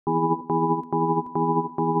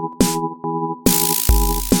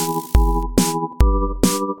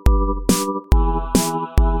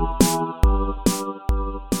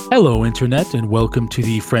Hello, Internet, and welcome to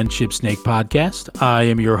the Friendship Snake Podcast. I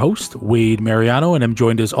am your host, Wade Mariano, and I'm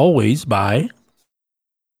joined as always by...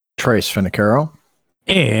 Trace Finicaro.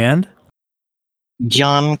 And...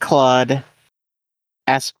 John-Claude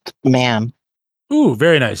asked ma'am. Ooh,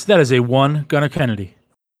 very nice. That is a one Gunnar Kennedy.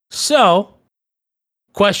 So,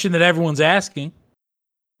 question that everyone's asking,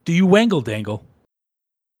 do you wangle dangle?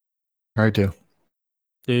 I do.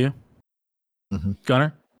 Do you? Mm-hmm.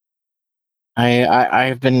 Gunnar?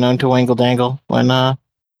 I've been known to wangle dangle when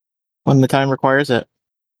the time requires it.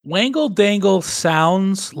 Wangle dangle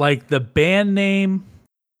sounds like the band name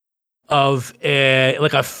of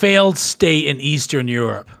a failed state in Eastern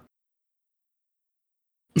Europe.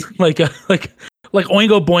 like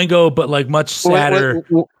Oingo Boingo, but like much sadder.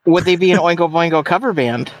 Would they be an Oingo Boingo cover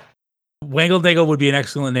band? Wangle dangle would be an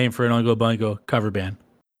excellent name for an Oingo Boingo cover band.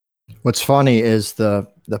 What's funny is the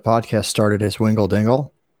podcast started as Wingle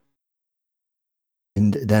Dingle,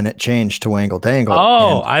 and then it changed to Wangle Dangle.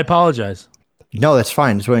 Oh, I apologize. No, that's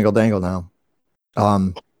fine. It's Wingle Dangle now.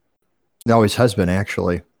 It always has been,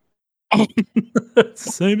 actually.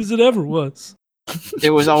 Same as it ever was.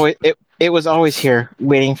 It was always here,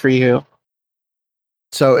 waiting for you.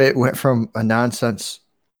 So it went from a nonsense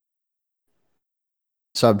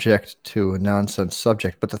subject to a nonsense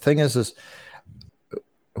subject. But the thing is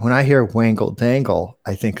when I hear Wangle Dangle,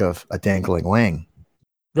 I think of a dangling wing.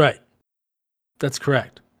 Right. That's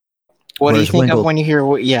correct. What do you think of when you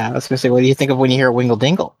hear? Yeah, I was gonna say, what do you think of when you hear Wingle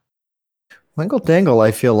Dingle? Wingle Dangle, I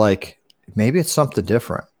feel like maybe it's something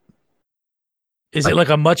different. Is it like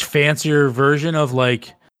a much fancier version of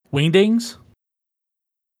like wingdings?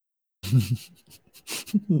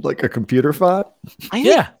 Like a computer font?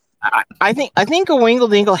 Yeah. I think a Wingle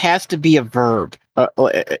Dingle has to be a verb.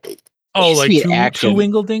 Like to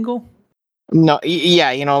Wingle Dingle? No, yeah,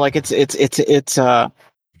 like it's it's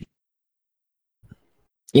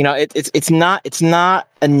not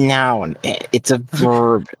a noun. It's a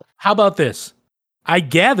verb. How about this? I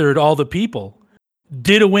gathered all the people,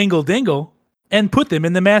 did a Wingle Dingle, and put them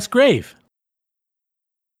in the mass grave.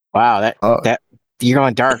 Wow, that you're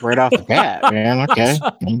going dark right off the bat, man. Okay.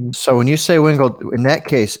 So when you say Wingle, in that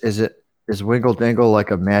case, is Wingle Dingle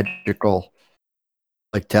like a magical,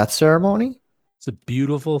 like death ceremony? It's a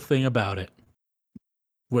beautiful thing about it.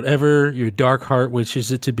 Whatever your dark heart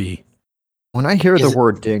wishes it to be. When I hear the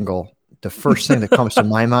word dingle, the first thing that comes to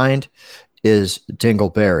my mind is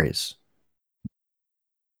dingleberries.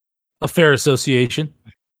 A fair association.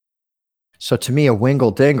 So to me, a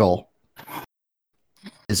Wingle Dingle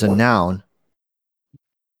is a noun,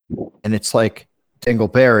 and it's like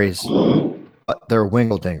dingleberries, but they're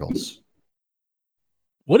Wingle Dingles.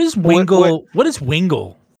 What is Wingle? What is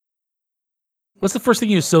Wingle? What's the first thing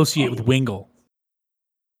you associate with Wingle?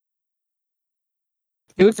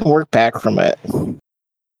 We can work back from it.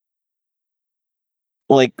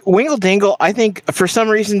 Like Wingle Dingle, I think for some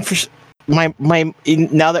reason, my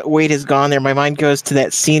now that Wade has gone there, my mind goes to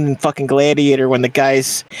that scene in fucking Gladiator when the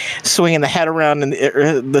guy's swinging the head around and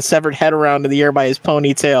the severed head around in the air by his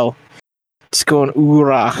ponytail, just going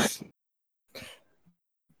oorah.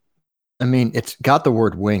 I mean, it's got the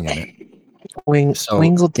word wing in it.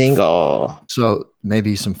 Wingle Dingle. So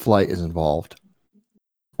maybe some flight is involved,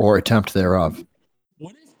 or attempt thereof.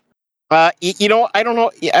 I don't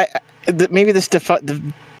know. Maybe this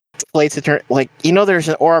deflates the turn. Like, there's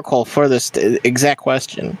an oracle for this exact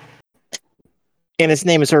question, and its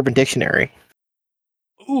name is Urban Dictionary.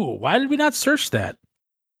 Ooh, why did we not search that?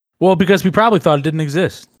 Well, because we probably thought it didn't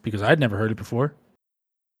exist, because I'd never heard it before.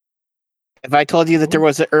 If I told you that there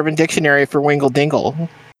was an Urban Dictionary for Wingle Dingle,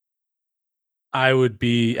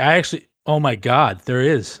 oh my God, there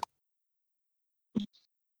is.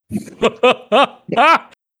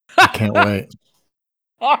 I can't wait.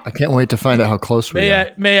 I can't wait to find out how close we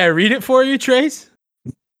are. May I read it for you, Trace?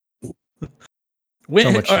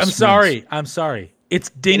 I'm sorry. It's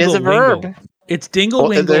dingle. It is a verb. It's dingle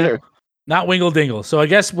wingle, not Wingle Dingle. So I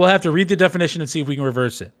guess we'll have to read the definition and see if we can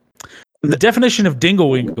reverse it. The definition of dingle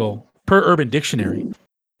wingle, per Urban Dictionary,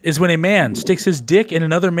 is when a man sticks his dick in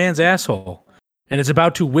another man's asshole and is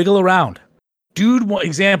about to wiggle around. Dude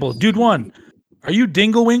 1, are you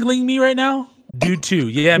dingle wingling me right now? Dude 2,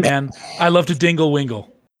 yeah, man, I love to dingle wingle.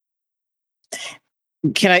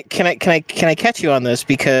 Can I catch you on this,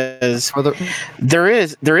 because there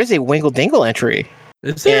is a Wingle Dingle entry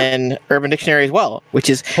in Urban Dictionary as well, which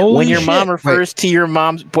is when your mom refers to your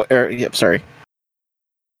mom's sorry.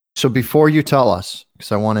 So before you tell us,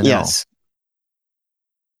 because I want to know. Yes.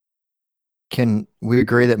 Can we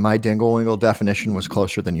agree that my dingle wingle definition was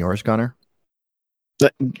closer than yours, Gunnar?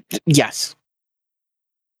 Yes.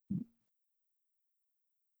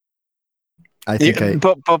 I think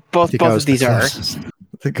both of these are. I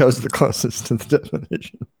think I was the closest to the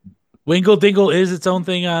definition. Wingle Dingle is its own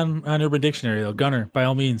thing on Urban Dictionary, though. Gunner, by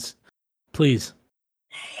all means, please.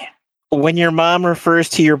 When your mom refers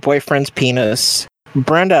to your boyfriend's penis,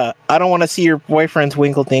 Brenda, I don't want to see your boyfriend's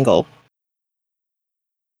Wingle Dingle.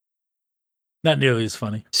 Not nearly as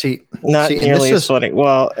funny. Not nearly as funny.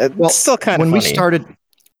 Well, it's still kind of funny.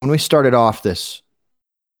 When we started off this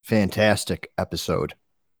fantastic episode,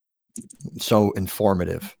 so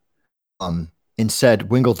informative, and said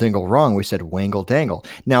Wingle Dingle wrong, we said Wangle Dangle.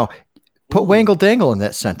 Now, put Wangle Dangle in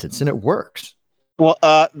that sentence, and it works. Well,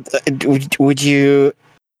 would you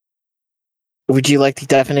like the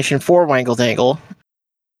definition for Wangle Dangle?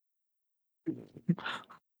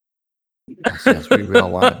 Yes, we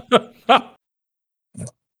all want it.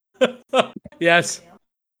 Yes,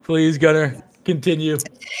 please, Gunner, continue.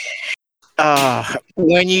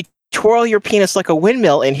 When you twirl your penis like a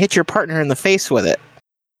windmill and hit your partner in the face with it.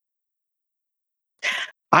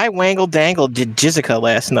 I wangle dangled Jizzica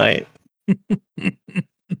last night.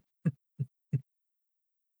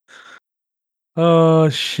 Oh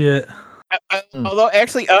shit! Although,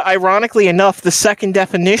 actually, ironically enough, the second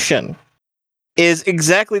definition is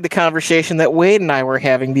exactly the conversation that Wade and I were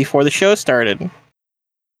having before the show started.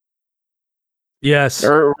 Yes.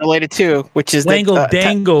 Or related to, which is Wangle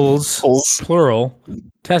dangles, plural,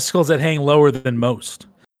 testicles that hang lower than most.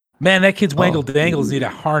 Man, that kid's wangle dangles need a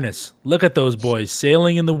harness. Look at those boys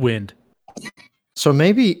sailing in the wind. So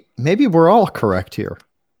maybe we're all correct here,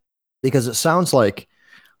 because it sounds like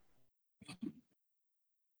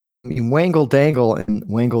wangle dangle and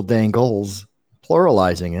wangle dangles,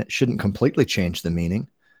 pluralizing it shouldn't completely change the meaning.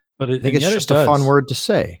 But I think it's just a fun word to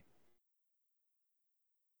say.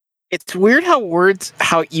 It's weird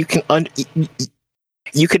how you can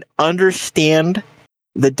understand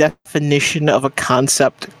the definition of a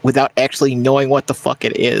concept without actually knowing what the fuck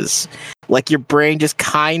it is. Like your brain just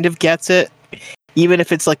kind of gets it, even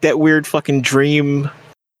if it's like that weird fucking dream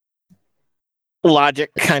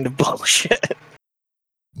logic kind of bullshit.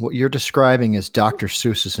 What you're describing is Dr.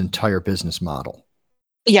 Seuss's entire business model.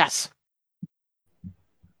 Yes.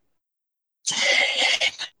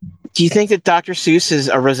 Do you think that Dr. Seuss is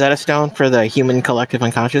a Rosetta Stone for the human collective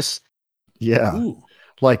unconscious? Yeah. Ooh.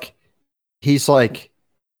 Like, he's like,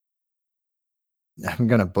 I'm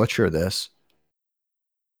going to butcher this,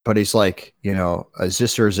 but he's like,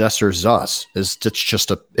 Zisser, Zesser, Zus. It's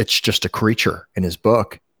just a creature in his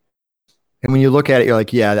book. And when you look at it, you're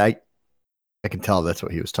like, yeah, I can tell that's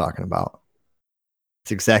what he was talking about.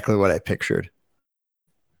 It's exactly what I pictured.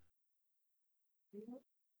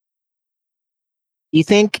 You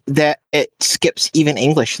think that it skips even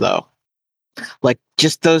English, though? Like,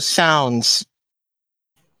 just those sounds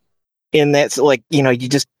in that's like, you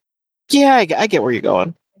just, I get where you're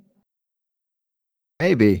going.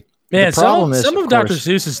 Maybe. Man, the problem is, some of Dr.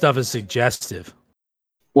 Seuss's stuff is suggestive.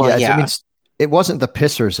 Well, yeah. I mean, it wasn't the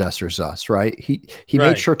pisser, zesser, zus, right? He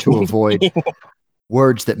made sure to avoid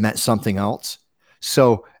words that meant something else.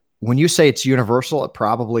 So when you say it's universal, it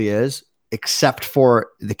probably is, except for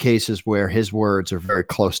the cases where his words are very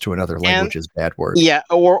close to another language's bad word. Yeah,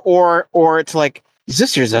 or it's like,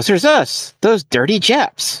 Zisser, Zesser, Zus, those dirty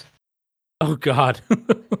Japs. Oh, God.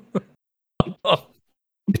 You're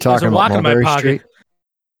talking about Mulberry Street?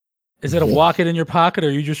 Is it a walk-it in your pocket, or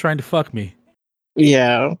are you just trying to fuck me?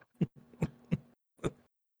 Yeah.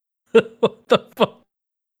 What the fuck?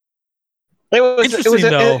 It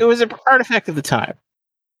was an artifact of the time.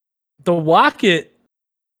 The walk-it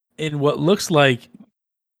in what looks like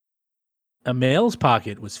a male's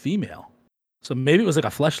pocket was female. So maybe it was like a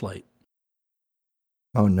fleshlight.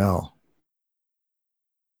 Oh, no.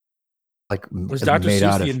 Like, was Dr.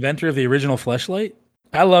 Seuss the inventor of the original fleshlight?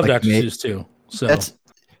 I love Dr. Seuss too. So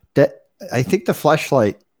I think the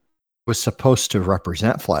fleshlight was supposed to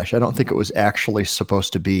represent flesh. I don't think it was actually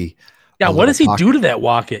supposed to be. Yeah, what does he do to that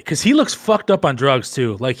walk-it? Because he looks fucked up on drugs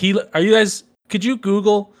too. Like could you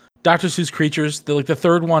Google Dr. Seuss creatures? The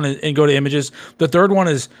third one and go to images. The third one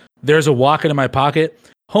is there's a walk-it in my pocket.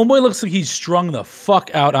 Homeboy looks like he's strung the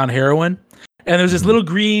fuck out on heroin. And there's this little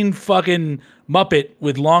green fucking Muppet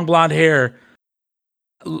with long blonde hair.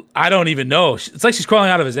 I don't even know. It's like she's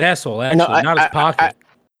crawling out of his asshole, actually, not his pocket.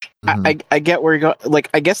 I get where you're going.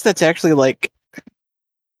 Like, I guess that's actually like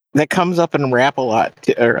that comes up in rap a lot,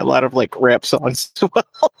 or a lot of like rap songs as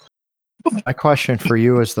well. My question for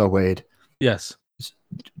you is though, Wade. Yes.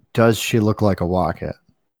 Does she look like a walk-it?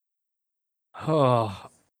 Oh,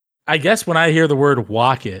 I guess when I hear the word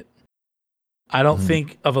walk-it, I don't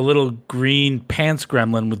think of a little green pants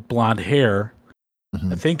gremlin with blonde hair.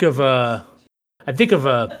 I think of a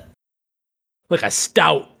like a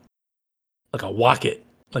stout like a Wocket,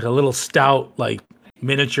 like a little stout, like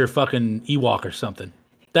miniature fucking Ewok or something.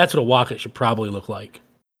 That's what a Wocket should probably look like.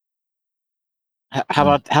 How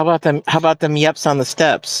about them yeps on the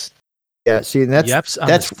steps? Yeah, see, that's Yeps on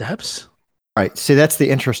that's the steps. right. See, that's the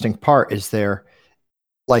interesting part. Is there,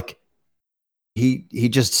 like, he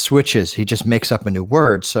just switches. He just makes up a new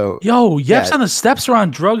word. So Yo, Yeps on the steps are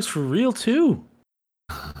on drugs for real too.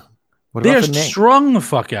 what They're about the name? strung the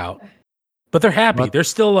fuck out, but they're happy. What? They're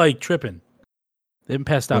still like tripping. They haven't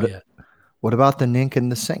passed out yet. What about the Nink in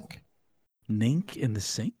the sink? Nink in the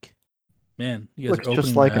sink? Man, you guys Looks are just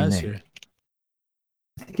opening like my a eyes Nink. here.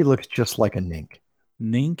 I think he looks just like a Nink.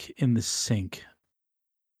 Nink in the sink.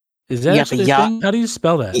 Is that Yeah, actually a but thing? How do you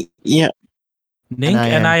spell that? Yeah. Nink,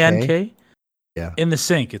 N-I-N-K? Yeah. In the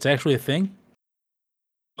sink. It's actually a thing?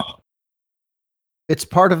 It's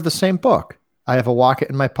part of the same book. I have a Wocket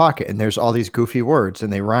in my pocket, and there's all these goofy words,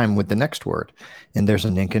 and they rhyme with the next word. And there's a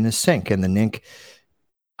Nink in his sink, and the Nink,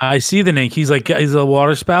 I see the Nink. He's a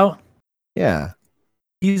water spout. yeah.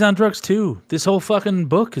 He's on drugs too. This whole fucking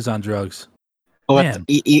book is on drugs. What, Man.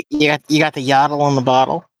 you got the yodel on the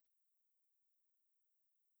bottle.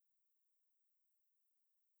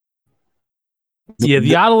 Yeah, the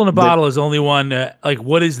yodel in a bottle is only one. Like,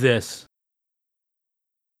 what is this?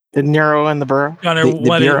 The Nero and the Burrow. Gunner,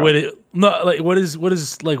 The bureau. what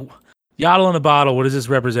is like yodel in a bottle? What is this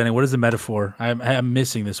representing? What is the metaphor? I'm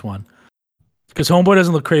missing this one because Homeboy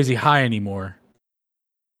doesn't look crazy high anymore.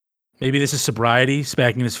 Maybe this is sobriety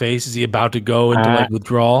smacking his face. Is he about to go into like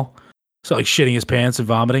withdrawal? So like shitting his pants and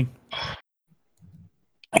vomiting.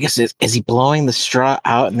 I guess is he blowing the straw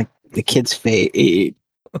out in the kid's face?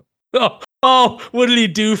 Oh, what did he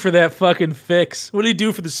do for that fucking fix? What did he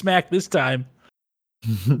do for the smack this time?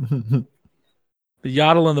 The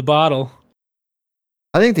yodel in the bottle.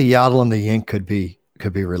 I think the Yodel and the Yink could be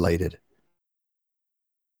related.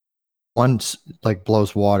 One like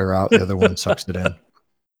blows water out, the other one sucks it in.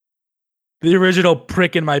 The original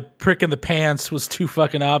prick in the pants was too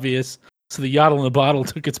fucking obvious, so the yodel in the bottle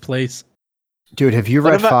took its place. Dude, have you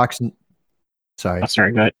What read about- Fox? Sorry. Oh,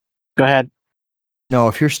 sorry, go ahead. No,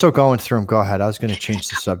 if you're still going through them, go ahead. I was going to change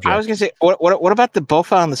the subject. I was gonna say, what about the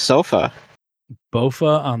Bofa on the sofa?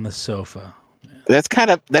 Bofa on the sofa. That's kind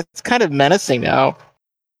of menacing now.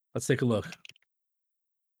 Let's take a look.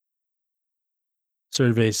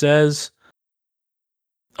 Survey says,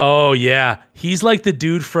 oh yeah, he's like the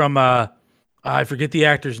dude from I forget the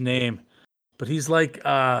actor's name, but he's like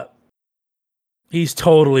he's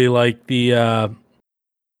totally like the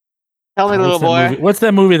Tell me, little boy, what's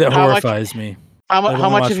that movie that How much- horrifies me? how I've only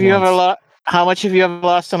much watched have you ever once. lost? How much have you ever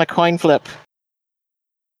lost on a coin flip?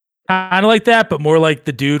 Kind of like that, but more like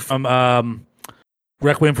the dude from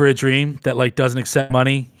Requiem for a Dream that like doesn't accept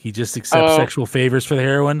money. He just accepts Oh. sexual favors for the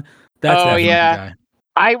heroin. That's Oh, that fucking yeah.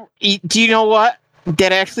 guy. Do you know what?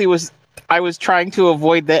 That actually was. I was trying to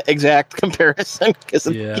avoid that exact comparison because.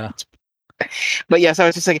 Yeah. But yes, I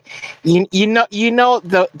was just like, you know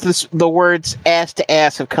the words "ass to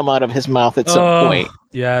ass" have come out of his mouth at some point.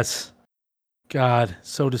 Yes. God,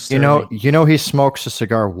 so disturbing. You know he smokes a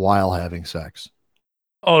cigar while having sex.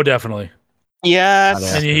 Oh, definitely.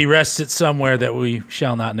 Yes. And he rests it somewhere that we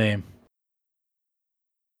shall not name.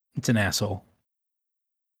 It's an asshole.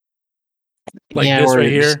 Like Yeah, this or right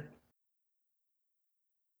just- here.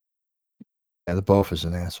 Yeah, the Bof is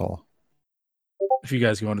an asshole. If you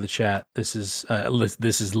guys go into the chat, this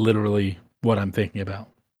is literally what I'm thinking about.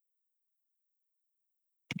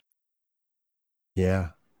 Yeah.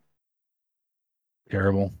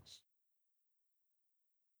 Terrible.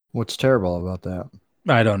 What's terrible about that?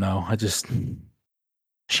 I don't know. She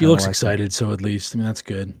Kinda looks like excited, so at least that's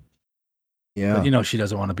good. Yeah. But she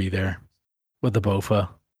doesn't want to be there with the Bofa.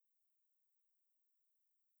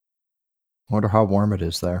 Wonder how warm it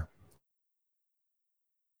is there.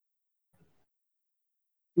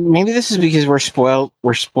 Maybe this is because we're spoiled.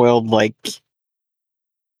 We're spoiled like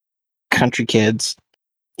country kids.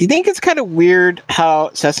 Do you think it's kind of weird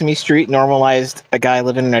how Sesame Street normalized a guy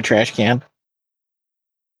living in a trash can?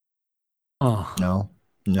 Oh,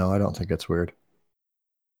 No, I don't think it's weird.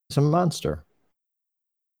 He's a monster.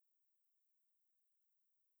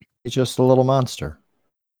 He's just a little monster.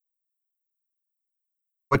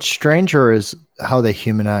 What's stranger is how they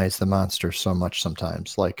humanize the monster so much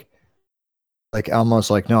sometimes. Like Elmo's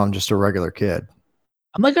like, no, I'm just a regular kid.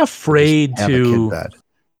 I'm like afraid Have a kid to. bed.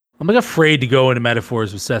 I'm like afraid to go into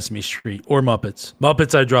metaphors with Sesame Street or Muppets.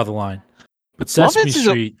 Muppets, I draw the line. But Sesame Muppets is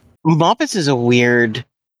Street, Muppets is a weird.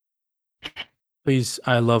 please,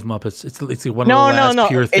 I love Muppets. It's one of No, the no, last no,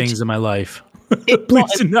 pure it's- things in my life.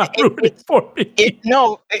 Please do not ruin it for me.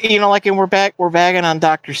 And we're bagging on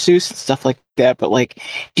Dr. Seuss and stuff like that, but like,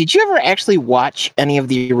 did you ever actually watch any of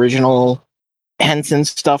the original Henson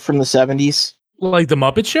stuff from the 70s? Like the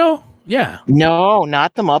Muppet Show? Yeah. No,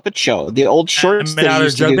 not the Muppet Show. The old shorts that he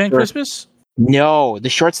used to do for Christmas? No, the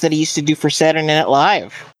shorts that he used to do for Saturday Night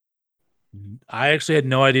Live. I actually had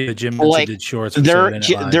no idea that Jim Henson did shorts for Saturday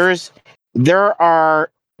Night Live. There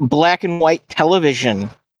are black and white television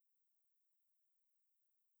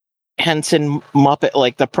Henson Muppet,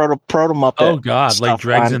 like the proto Muppet. Oh God, like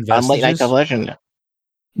Dregs and Vestiges? On late night television.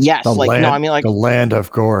 Yes, the Land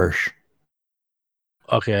of Gorsh.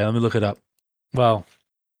 Okay, let me look it up. Well,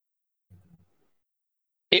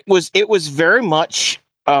 it was very much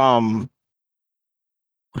like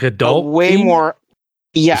adult, way themed? more.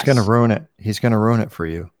 Yes, he's gonna ruin it. He's gonna ruin it for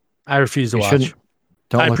you. I refuse to watch.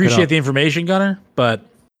 I appreciate the information, Gunner, but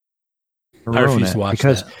I refuse to watch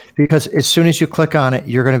because as soon as you click on it,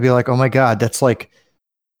 you're gonna be like, oh my God, that's like,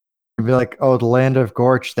 you'll be like, oh, the Land of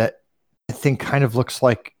Gorch. That thing kind of looks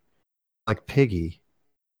like Piggy.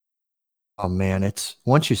 Oh man, it's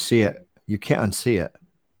once you see it, you can't unsee it.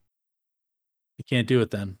 You can't do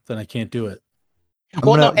it then. Then I can't do it. I'm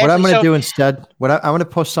going to do instead, I'm going to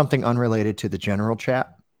post something unrelated to the general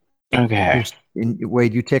chat. Okay.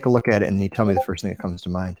 Wade, you take a look at it and you tell me the first thing that comes to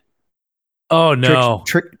mind. Oh no!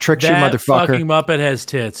 Tricked you, motherfucker! Fucking Muppet has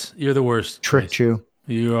tits. You're the worst. Tricked you.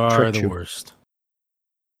 You are the worst.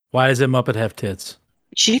 Why does that Muppet have tits?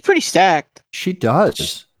 She's pretty stacked. She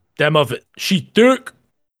does. That Muppet, she thick.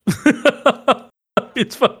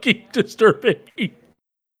 It's fucking disturbing.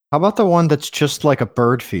 How about the one that's just like a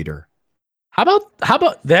bird feeder? How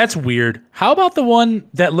about that's weird. How about the one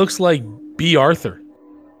that looks like B. Arthur?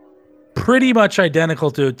 Pretty much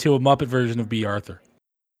identical to a Muppet version of B. Arthur.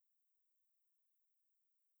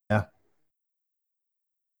 Yeah.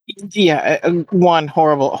 Yeah, one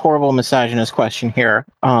horrible misogynist question here.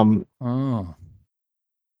 Oh.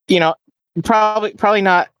 You know, probably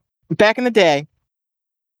not back in the day.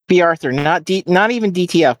 B. Arthur, not even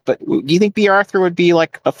DTF, but do you think B. Arthur would be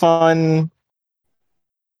like a fun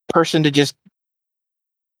person to just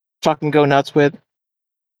fucking go nuts with?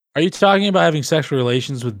 Are you talking about having sexual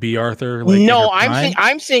relations with B. Arthur? No,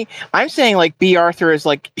 I'm saying like B. Arthur is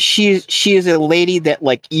like she is a lady that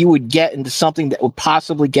like you would get into something that would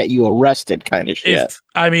possibly get you arrested, kind of shit.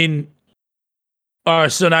 So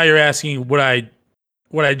now you're asking would I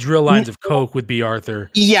drill lines of coke with B.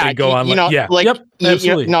 Arthur? Yeah, and go on. Yep,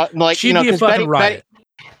 absolutely. She'd be a fucking riot.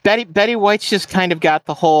 Betty White's just kind of got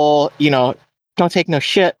the whole don't take no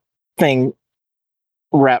shit thing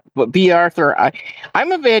rep, but B. Arthur,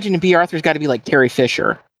 I'm imagining B. Arthur's got to be like Terry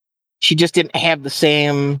Fisher. She just didn't have the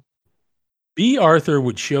same. B. Arthur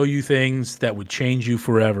would show you things that would change you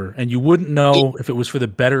forever, and you wouldn't know if it was for the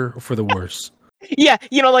better or for the worse. Yeah,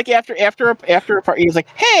 like after a party, he's like,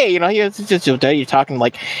 hey, it's just you're talking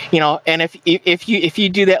like, and if you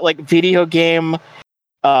do that like video game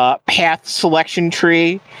path selection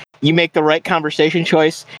tree, you make the right conversation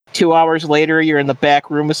choice. 2 hours later, you're in the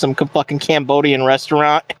back room of some fucking Cambodian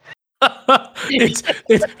restaurant. it's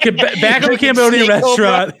back of a Cambodian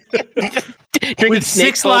restaurant with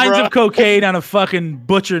 6 lines of cocaine on a fucking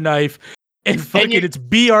butcher knife. And fucking, it's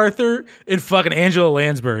B. Arthur and fucking Angela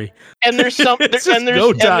Lansbury. And there's some, there's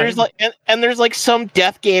like some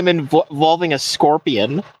death game involving a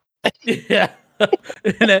scorpion. Yeah,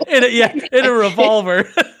 in a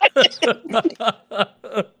revolver.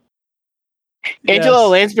 Angela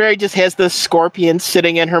Lansbury just has the scorpion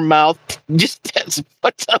sitting in her mouth. Just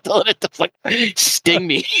puts up to like sting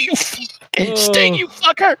me, sting you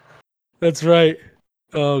fucker. That's right.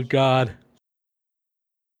 Oh God.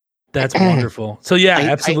 That's wonderful. So yeah,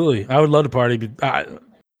 absolutely. I would love to party. But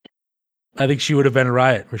I think she would have been a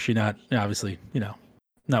riot. Was she not? Obviously,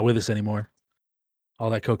 not with us anymore. All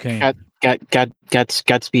that cocaine.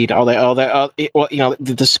 Godspeed. All that.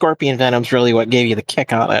 The scorpion venom's really what gave you the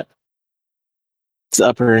kick on it. It's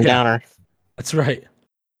upper and downer. That's right.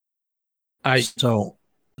 I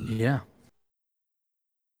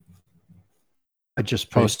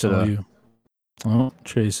just posted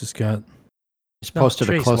Chase has got. Just posted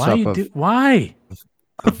a close-up of why?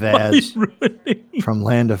 Vaz from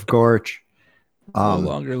Land of Gorch. No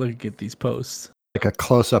longer looking at these posts. Like a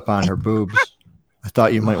close-up on her boobs. I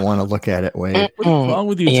thought you might want to look at it, Wade. What's wrong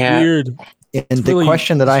with you? It's weird. And it's the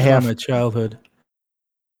question that I have... my childhood.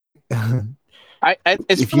 Is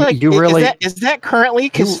that currently?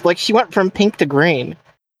 Because like she went from pink to green.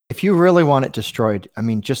 If you really want it destroyed, I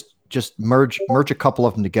mean, just merge a couple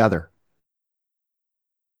of them together.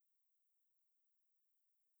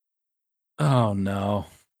 Oh no.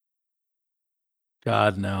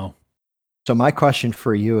 God no. So my question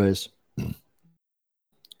for you is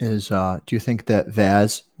do you think that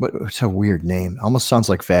Vaz, what's a weird name? Almost sounds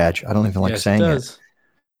like Vag. I don't even like saying it.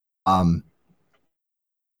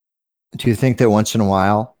 Do you think that once in a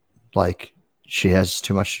while, like she has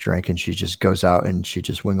too much to drink and she just goes out and she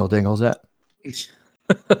just wingle dingles it?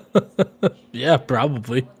 Yeah,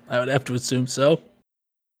 probably. I would have to assume so.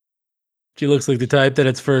 She looks like the type that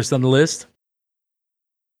it's first on the list.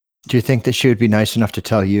 Do you think that she would be nice enough to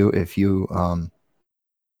tell you if you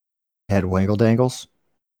had wingle dangles?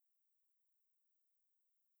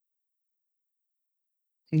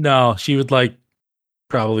 No, she would like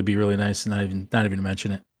probably be really nice and not even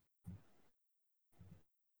mention it.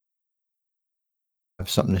 I have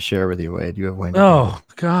something to share with you, Wade. You have wingle dangles. Oh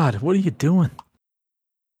God, what are you doing?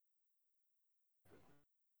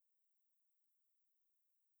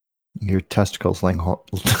 Your testicles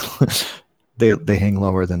they hang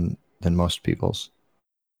lower than most people's.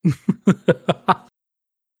 We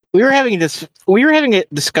were having a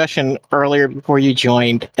discussion earlier before you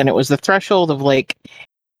joined, and it was the threshold of like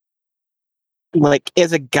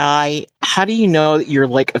as a guy, how do you know that you're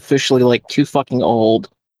like officially like too fucking old?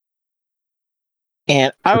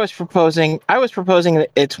 And I was proposing that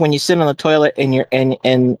it's when you sit on the toilet and you're and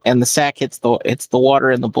the sack hits the water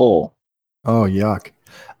in the bowl. Oh, yuck.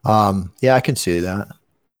 Yeah, I can see that.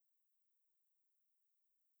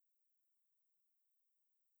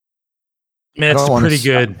 Man, it's pretty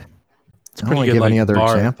good. I don't want to give any other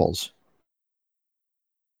examples,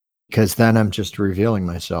 because then I'm just revealing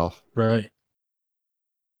myself. Right.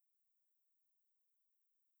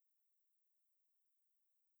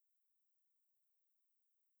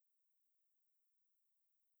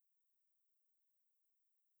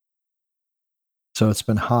 So it's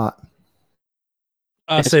been hot.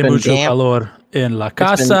 Hace mucho calor en la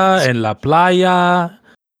casa, en la playa,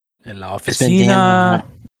 en la oficina,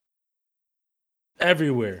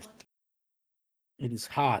 everywhere. It is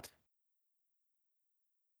hot.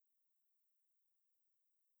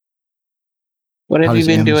 What have you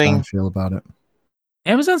been doing? How does Amazon feel about it?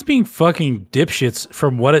 Amazon's being fucking dipshits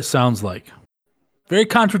from what it sounds like. Very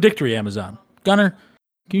contradictory, Amazon. Gunner,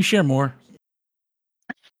 can you share more?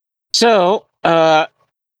 So, the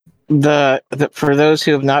for those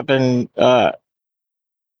who have not been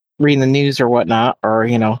reading the news or whatnot, or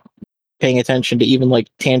paying attention to even like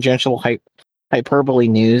tangential hyperbole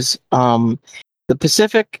news, the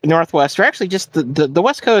Pacific Northwest, or actually just the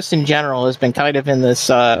West Coast in general, has been kind of in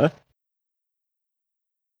this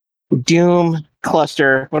doom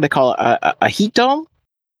cluster. What do they call it? A heat dome,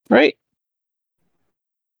 right?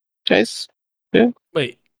 Guys, yeah.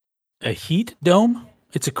 Wait, a heat dome?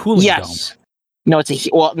 It's a cooling dome. No, it's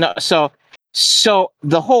so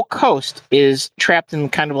the whole coast is trapped in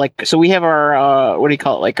kind of like, so we have our what do you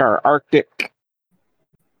call it? Like our Arctic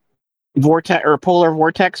vortex or polar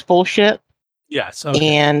vortex bullshit. Yes.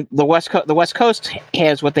 Okay. And the West Coast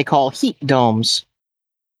has what they call heat domes.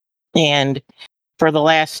 And for the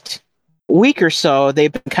last week or so,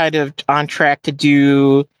 they've been kind of on track to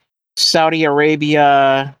do Saudi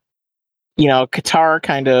Arabia, Qatar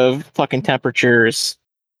kind of fucking temperatures.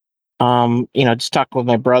 Just talking with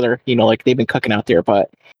my brother, like they've been cooking out there, but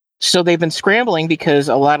so they've been scrambling because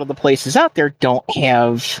a lot of the places out there don't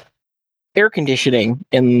have air conditioning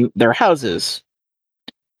in their houses.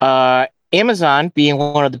 Amazon, being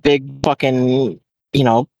one of the big fucking,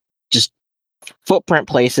 just footprint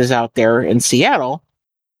places out there in Seattle,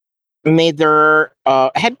 made their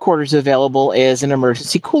headquarters available as an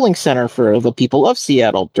emergency cooling center for the people of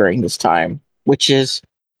Seattle during this time, which is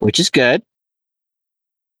good.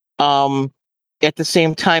 At the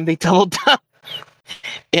same time, they doubled down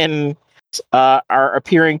and are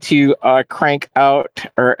appearing to crank out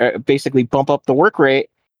or basically bump up the work rate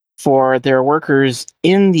for their workers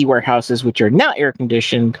in the warehouses, which are not air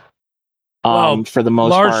conditioned. For the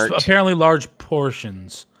most part, apparently large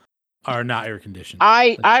portions are not air conditioned.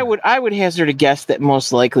 I would hazard a guess that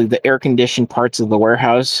most likely the air conditioned parts of the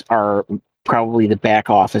warehouse are probably the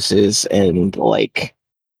back offices and like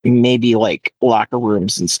maybe like locker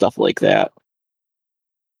rooms and stuff like that.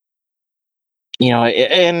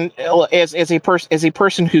 And as a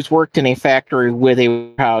person who's worked in a factory with a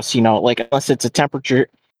warehouse, like unless it's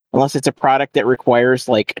a product that requires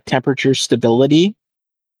like temperature stability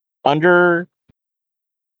under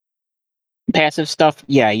passive stuff,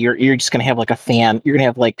 yeah, you're just gonna have like a fan. You're gonna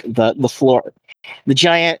have like the floor, the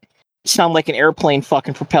giant sound like an airplane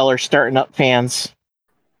fucking propeller starting up fans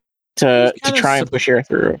to try and push air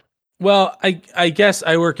through. Well, I guess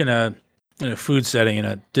I work in a food setting in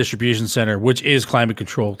a distribution center, which is climate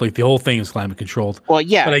controlled. Like the whole thing is climate controlled. Well,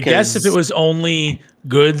 yeah, but I guess if it was only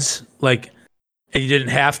goods, like, and you didn't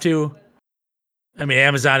have to, I mean,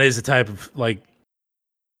 Amazon is the type of like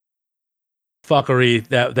fuckery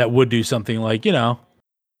that would do something like,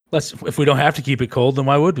 if we don't have to keep it cold, then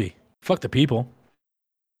why would we? Fuck the people.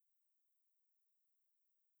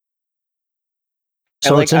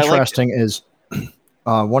 So what's interesting is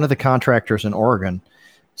one of the contractors in Oregon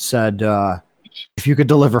said, if you could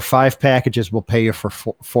deliver 5 packages, we'll pay you for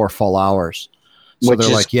 4 full hours. So they're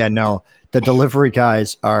like, yeah, no, the delivery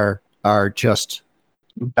guys are just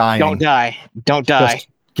dying. Don't die. Just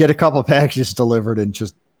get a couple packages delivered and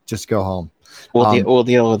just go home. We'll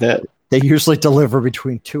deal with it. They usually deliver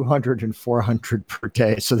between 200 and 400 per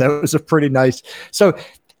day. So that was a pretty nice. So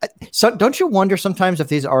don't you wonder sometimes if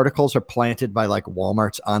these articles are planted by like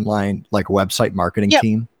Walmart's online like website marketing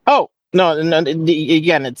team? Oh, no.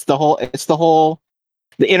 Again, it's the whole,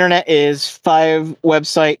 the internet is 5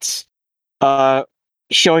 websites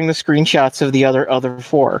showing the screenshots of the other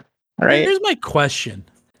 4. Right. Here's my question.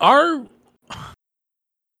 Are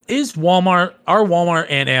Walmart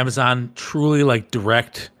and Amazon truly like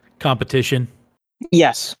direct competition?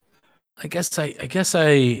 Yes. I guess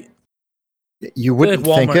you wouldn't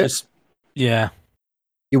think it. Yeah.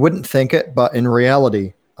 You wouldn't think it, but in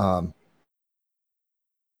reality,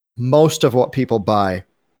 most of what people buy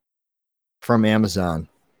from Amazon,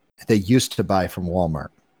 they used to buy from Walmart.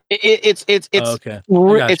 It's okay.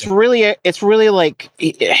 It's really like,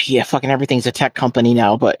 yeah, fucking everything's a tech company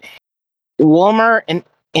now, but Walmart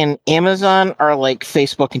and Amazon are like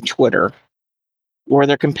Facebook and Twitter, where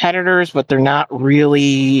they're competitors, but they're not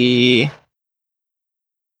really.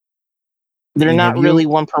 They're not really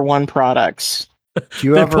one-for-one products. Do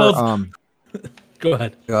you ever? Go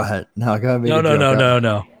ahead. Go ahead. No, go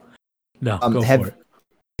ahead. No. Go for it.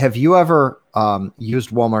 Have you ever used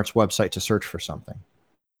Walmart's website to search for something?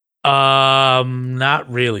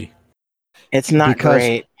 Not really. It's not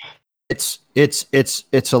great. It's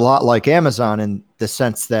a lot like Amazon in the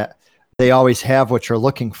sense that they always have what you're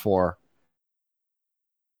looking for,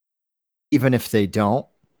 even if they don't.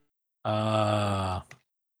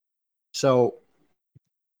 So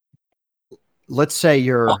let's say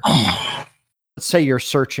you're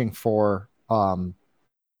searching for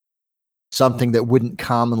something that wouldn't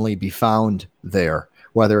commonly be found there,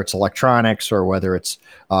 whether it's electronics or whether it's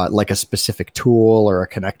like a specific tool or a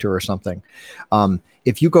connector or something.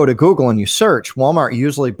 If you go to Google and you search, Walmart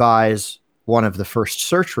usually buys one of the first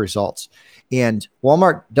search results. And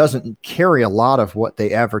Walmart doesn't carry a lot of what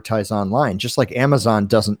they advertise online, just like Amazon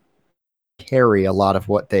doesn't carry a lot of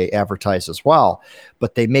what they advertise as well.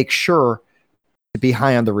 But they make sure to be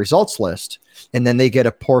high on the results list, and then they get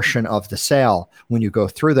a portion of the sale when you go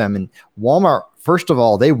through them. And Walmart, first of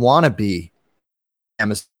all, they want to be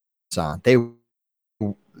Amazon. Their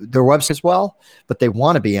website as well, but they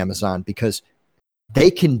want to be Amazon because they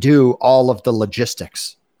can do all of the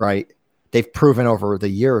logistics, right? They've proven over the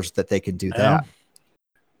years that they can do that.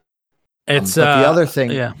 It's but the other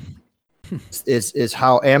thing is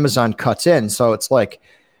how Amazon cuts in. So it's like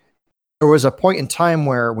there was a point in time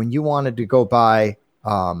where when you wanted to go buy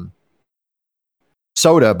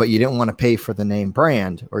soda, but you didn't want to pay for the name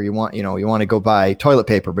brand, or you want to go buy toilet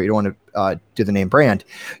paper, but you don't want to do the name brand,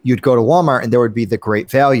 you'd go to Walmart and there would be the Great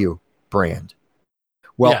Value brand.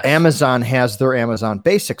 Well, yes. Amazon has their Amazon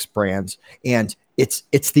Basics brands, and it's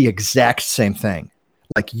the exact same thing.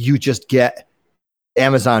 Like you just get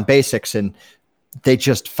Amazon Basics and they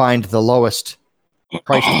just find the lowest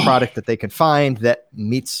priced product that they can find that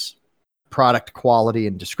meets product quality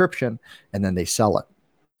and description, and then they sell it.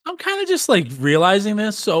 I'm kind of just like realizing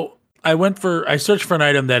this. So I searched for an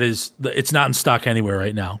item that it's not in stock anywhere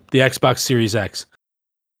right now. The Xbox Series X.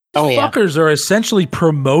 Fuckers are essentially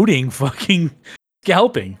promoting fucking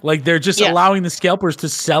scalping. Like they're just allowing the scalpers to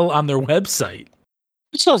sell on their website.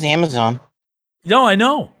 So is Amazon. No, I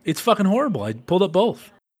know. It's fucking horrible. I pulled up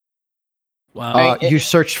both. Wow. You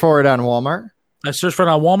searched for it on Walmart? I searched for it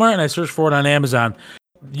on Walmart and I searched for it on Amazon.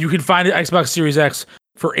 You can find an Xbox Series X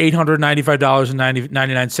for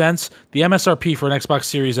 $895.99. The MSRP for an Xbox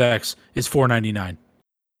Series X is $499.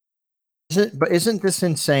 But isn't this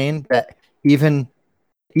insane that even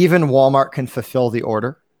Walmart can fulfill the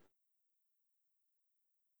order?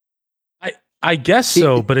 I guess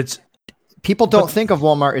so, but it's people don't think of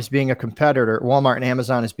Walmart as being a competitor. Walmart and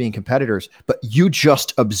Amazon as being competitors, but you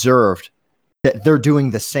just observed that they're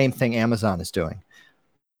doing the same thing Amazon is doing.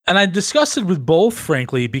 And I discussed it with both,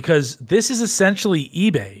 frankly, because this is essentially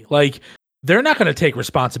eBay. Like, they're not going to take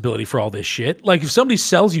responsibility for all this shit. Like, if somebody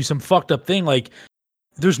sells you some fucked up thing, like,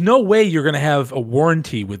 there's no way you're going to have a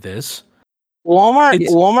warranty with this.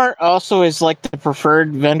 Walmart also is like the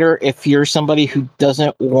preferred vendor if you're somebody who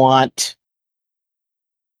doesn't want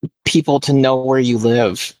people to know where you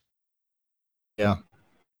live. Yeah.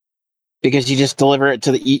 Because you just deliver it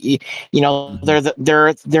to the they're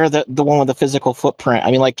the one with the physical footprint.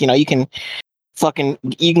 I mean, like, you can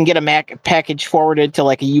get a Mac package forwarded to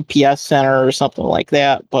like a UPS center or something like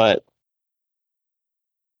that, but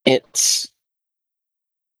I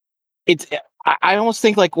almost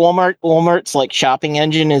think like Walmart's like shopping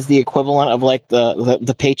engine is the equivalent of like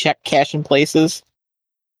the paycheck cash in places,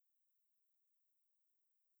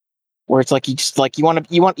 where it's like you just like you want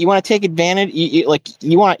to take advantage, you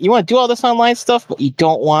want to do all this online stuff, but you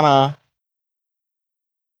don't want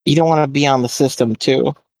to be on the system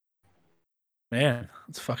too. Man,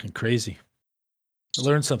 it's fucking crazy. I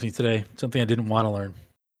learned something today, something I didn't want to learn.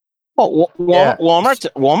 Well,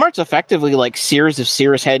 Walmart's effectively like Sears if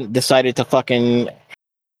Sears hadn't decided to fucking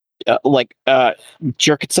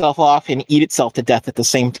jerk itself off and eat itself to death at the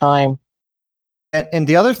same time. And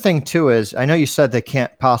the other thing too is, I know you said they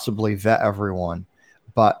can't possibly vet everyone,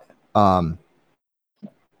 but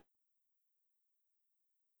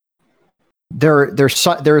there is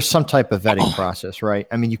some type of vetting process, right?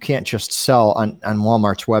 I mean, you can't just sell on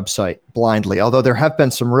Walmart's website blindly. Although there have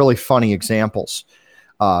been some really funny examples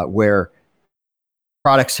where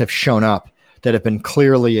products have shown up that have been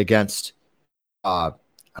clearly against. I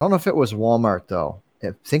don't know if it was Walmart though.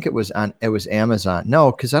 I think it was Amazon.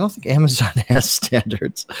 No, because I don't think Amazon has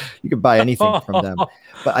standards. You can buy anything from them.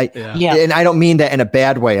 But and I don't mean that in a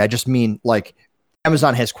bad way. I just mean like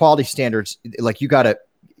Amazon has quality standards. Like you gotta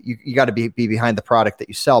be behind the product that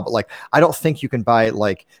you sell. But like I don't think you can buy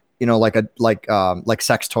like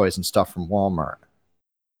sex toys and stuff from Walmart.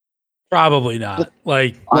 Probably not.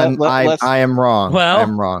 Like I am wrong. Well,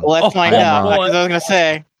 I'm wrong. Let's find out. I was gonna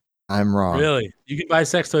say I'm wrong. Really? You can buy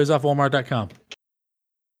sex toys off Walmart.com.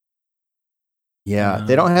 Yeah,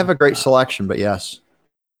 they don't have a great selection, but yes.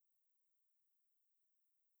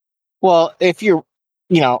 Well, if you're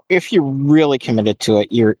really committed to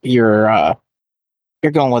it, you're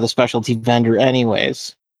going with a specialty vendor,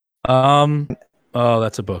 anyways. Oh,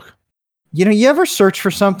 that's a book. You ever search for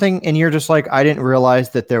something and you're just like, I didn't realize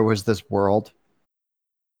that there was this world.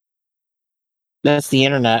 That's the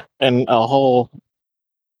internet and a whole.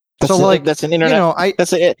 That's an internet.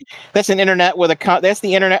 That's an internet with that's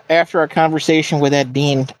the internet after a conversation with Ed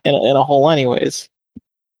Bean in a whole, anyways.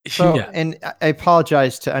 So, and I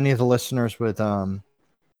apologize to any of the listeners with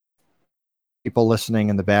people listening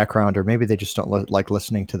in the background, or maybe they just don't like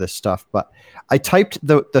listening to this stuff. But I typed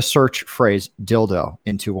the search phrase dildo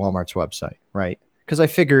into Walmart's website, right? Because I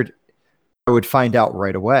figured I would find out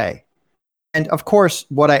right away. And of course,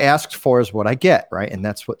 what I asked for is what I get, right? And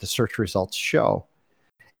that's what the search results show.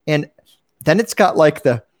 And then it's got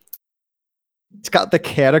the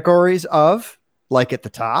categories of, like, at the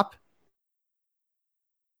top.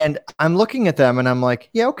 And I'm looking at them and I'm like,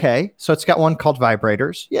 yeah, okay. So it's got one called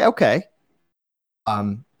vibrators. Yeah, okay.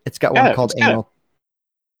 It's got one called anal.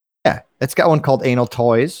 Yeah, it's got one called anal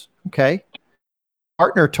toys. Okay.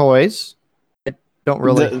 Partner toys. I don't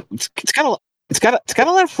really. It's got a lot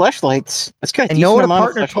of fleshlights. It's got. I know what a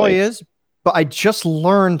partner toy is, but I just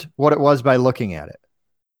learned what it was by looking at it.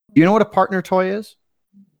 You know what a partner toy is?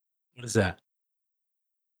 What is that?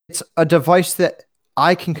 It's a device that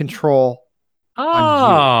I can control.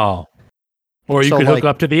 Oh. Or you could hook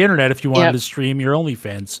up to the internet if you wanted to stream your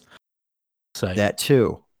OnlyFans site. That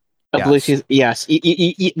too. Bluetooth, yes.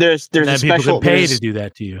 There's a special. People can pay to do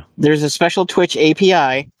that to you. There's a special Twitch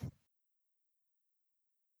API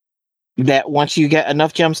that once you get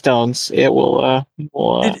enough gemstones, it will.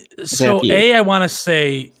 So I want to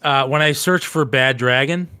say when I searched for Bad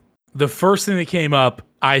Dragon, the first thing that came up,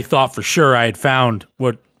 I thought for sure I had found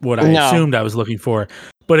what I assumed I was looking for,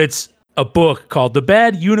 but it's a book called The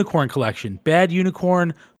Bad Unicorn Collection. Bad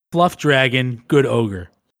Unicorn, Fluff Dragon, Good Ogre.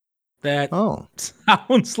 That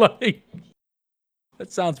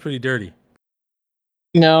sounds pretty dirty.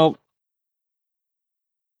 No.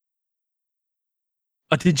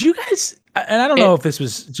 Did you guys, and I don't know if this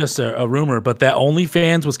was just a rumor, but that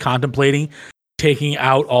OnlyFans was contemplating taking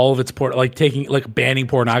out all of its banning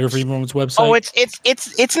pornography from its website? Oh,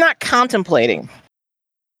 it's not contemplating.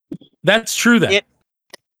 That's true then.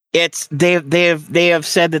 They have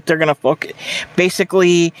said that they're going to focus.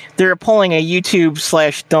 Basically, they're pulling a YouTube /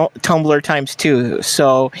 Tumblr ×2.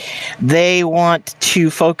 So they want to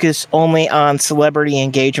focus only on celebrity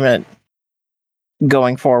engagement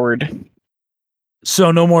going forward.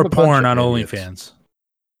 So no more porn on OnlyFans.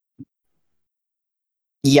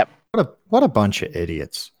 Yep. What a bunch of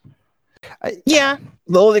idiots. Yeah.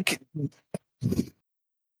 Well,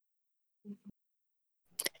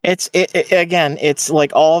 Again, it's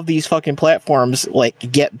like all of these fucking platforms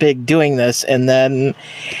like get big doing this and then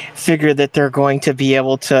figure that they're going to be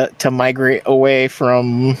able to migrate away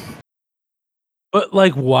from. But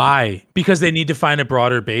like, why? Because they need to find a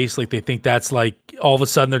broader base. Like they think that's like all of a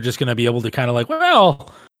sudden they're just going to be able to kind of like,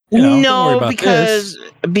 well, don't worry about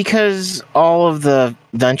because all of the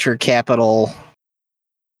venture capital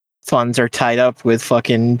funds are tied up with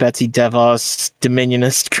fucking Betsy DeVos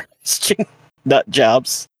Dominionist Christian nut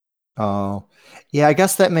jobs. Oh, yeah, I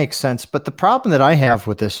guess that makes sense. But the problem that I have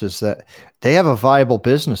with this is that they have a viable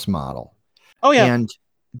business model. Oh, yeah. And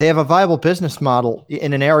they have a viable business model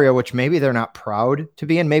in an area which maybe they're not proud to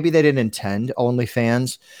be in. Maybe they didn't intend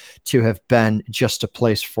OnlyFans to have been just a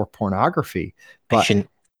place for pornography. But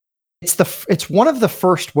it's one of the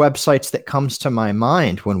first websites that comes to my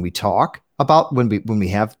mind when we talk about when we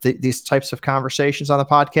have these types of conversations on the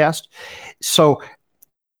podcast. So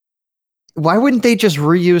why wouldn't they just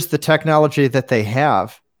reuse the technology that they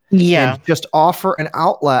have? Yeah. And just offer an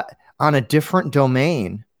outlet on a different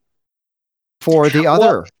domain for the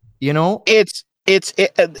other,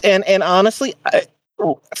 and honestly,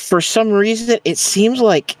 for some reason, it seems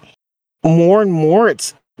like more and more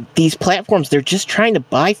it's these platforms, they're just trying to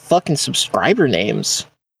buy fucking subscriber names.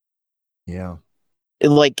 Yeah.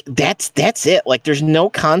 Like that's it. Like there's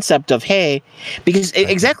no concept of, hey, because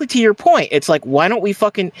exactly to your point, it's like, why don't we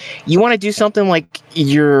you want to do something like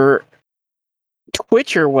your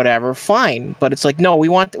Twitch or whatever, fine. But it's like, no, we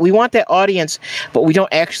want that audience, but we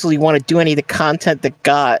don't actually want to do any of the content that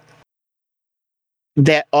got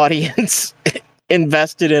that audience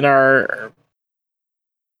invested in our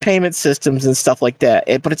payment systems and stuff like that.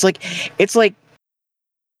 But it's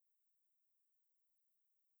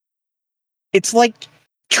like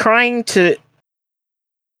trying to.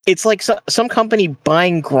 It's like some company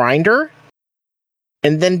buying Grindr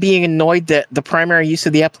and then being annoyed that the primary use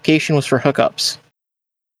of the application was for hookups.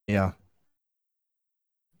 Yeah.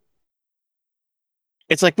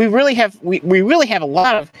 It's like we really have a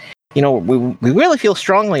lot of, we really feel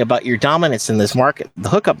strongly about your dominance in this market, the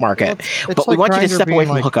hookup market, but like we want you to step away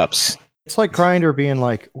from hookups. It's like Grindr being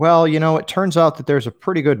like, well, it turns out that there's a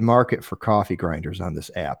pretty good market for coffee grinders on this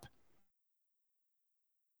app.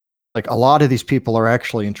 Like a lot of these people are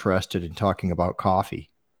actually interested in talking about coffee.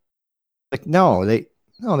 Like, no, they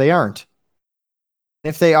aren't.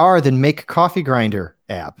 If they are, then make a coffee grinder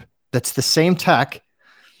app that's the same tech,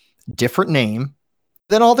 different name,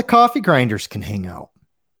 then all the coffee grinders can hang out.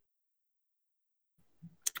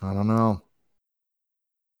 I don't know.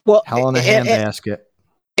 Well, hell in a handbasket.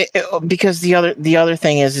 Because the other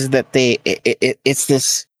thing is that it's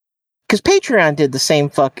this, because Patreon did the same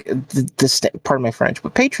pardon my French,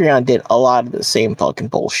 but Patreon did a lot of the same fucking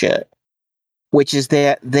bullshit, which is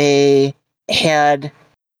that they had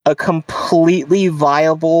a completely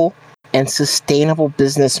viable and sustainable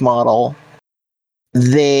business model.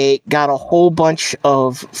 They got a whole bunch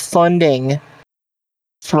of funding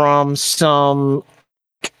from some,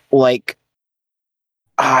 like,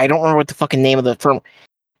 I don't remember what the fucking name of the firm.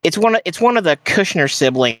 It's one of the Kushner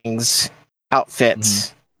siblings outfits.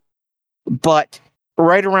 Mm-hmm. But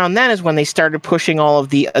right around then is when they started pushing all of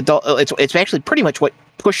the adult. It's actually pretty much what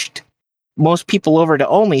pushed most people over to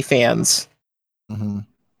OnlyFans. Mm-hmm.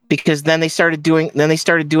 Because then they started doing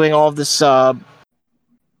all of this.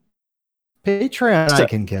 Patreon, I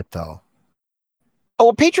can get though.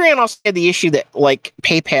 Oh, Patreon also had the issue that like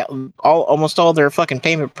PayPal, almost all their fucking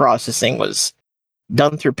payment processing was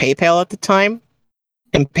done through PayPal at the time,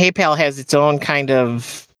 and PayPal has its own kind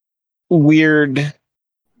of weird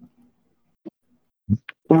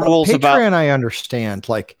rules Patreon, about. I understand,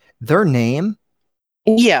 like their name.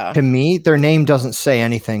 Yeah, to me, their name doesn't say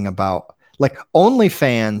anything about like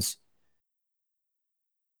OnlyFans.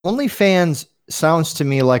 OnlyFans sounds to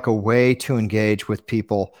me like a way to engage with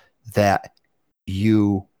people that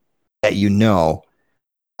you know,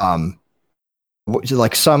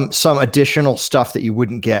 like some additional stuff that you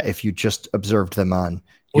wouldn't get if you just observed them on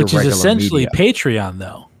your which is essentially media. Patreon,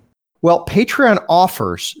 though. Well, Patreon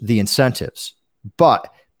offers the incentives,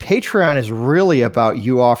 but Patreon is really about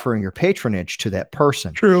you offering your patronage to that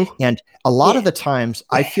person. True. And a lot of the times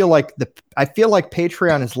I feel like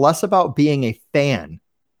Patreon is less about being a fan,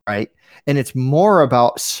 right? And it's more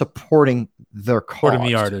about supporting their cause. Supporting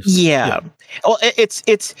the artist. Yeah. Well,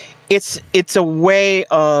 it's a way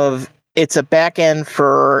of, it's a back end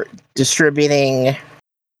for distributing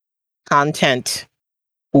content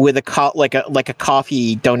with a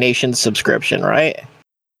coffee donation subscription, right?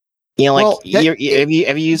 Have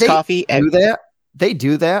you used Coffee? They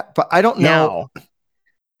do that, but I don't know.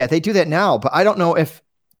 Yeah, they do that now, but I don't know if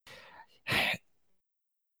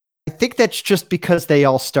I think that's just because they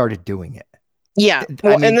all started doing it. Yeah,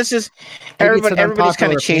 well, and this is everybody's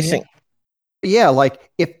kind of chasing. Yeah,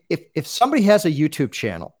 like if somebody has a YouTube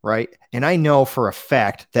channel, right? And I know for a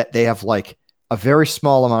fact that they have like a very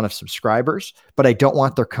small amount of subscribers, but I don't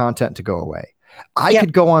want their content to go away. I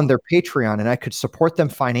could go on their Patreon and I could support them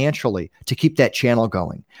financially to keep that channel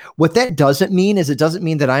going. What that doesn't mean is it doesn't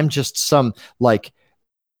mean that I'm just some like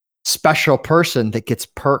special person that gets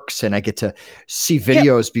perks and I get to see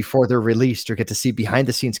videos before they're released or get to see behind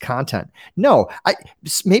the scenes content. No,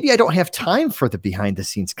 maybe I don't have time for the behind the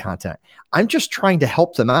scenes content. I'm just trying to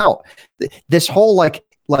help them out. This whole like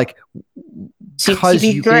because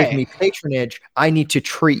you gave me patronage, I need to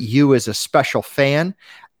treat you as a special fan.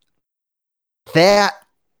 That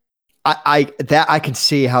I can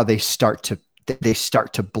see how they start to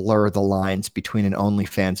blur the lines between an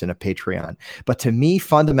OnlyFans and a Patreon. But to me,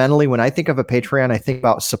 fundamentally, when I think of a Patreon, I think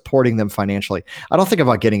about supporting them financially. I don't think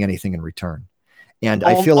about getting anything in return. And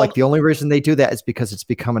I feel like the only reason they do that is because it's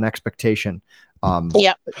become an expectation of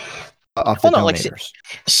the donators. Like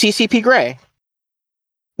CCP Grey.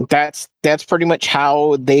 That's pretty much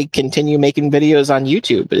how they continue making videos on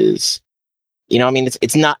YouTube is, you know, I mean,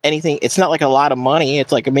 it's not anything. It's not like a lot of money.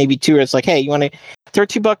 It's like maybe two. It's like, hey, you want to throw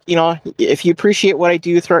 $2? You know, if you appreciate what I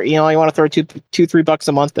do, throw. You know, I want to throw $2-3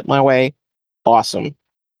 a month at my way. Awesome.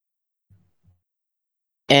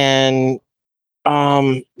 And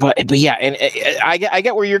but yeah, and I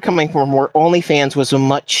get where you're coming from. Where OnlyFans was a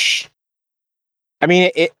much. I mean,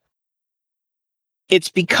 it's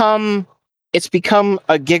become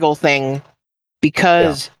a giggle thing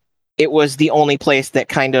because it was the only place that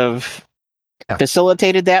kind of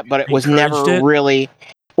facilitated that, but it was never really.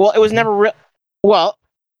 Well, it was never real. Well,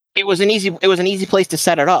 it was an easy place to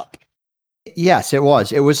set it up. Yes, it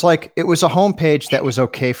was. It was a homepage that was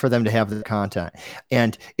okay for them to have the content.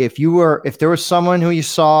 And if there was someone who you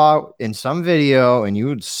saw in some video and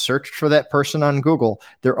you searched for that person on Google,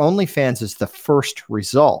 their OnlyFans is the first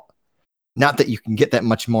result. Not that you can get that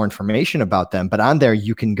much more information about them, but on there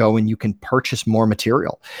you can go and you can purchase more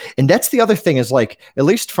material. And that's the other thing is like, at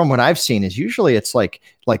least from what I've seen, is usually it's like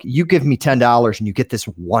you give me $10 and you get this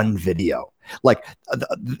one video. Like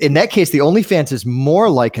in that case, the OnlyFans is more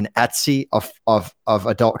like an Etsy of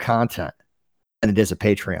adult content than it is a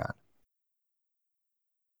Patreon.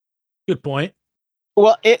 Good point.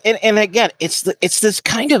 Well, and again, it's this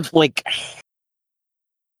kind of like,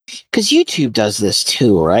 because YouTube does this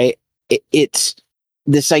too, right? It's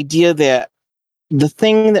this idea that the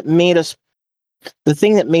thing that made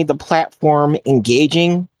the platform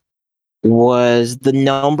engaging was the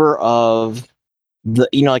number of the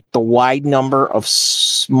wide number of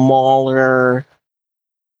smaller,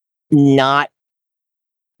 not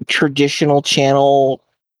traditional channel,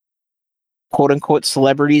 quote unquote,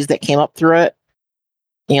 celebrities that came up through it.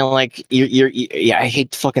 You know, like I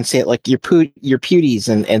hate to fucking say it, like your Pewdies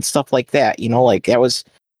and stuff like that. You know, like that was.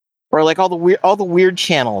 Or like all the weird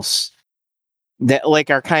channels that like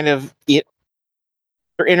are kind of they're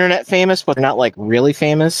internet famous, but they're not like really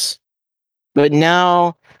famous. But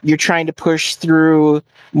now you're trying to push through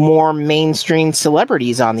more mainstream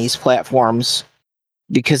celebrities on these platforms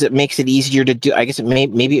because it makes it easier to do. I guess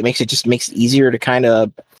maybe it makes it easier to kind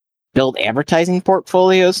of build advertising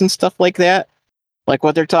portfolios and stuff like that. Like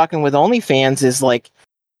what they're talking with OnlyFans is like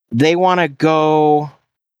they want to go.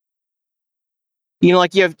 You know,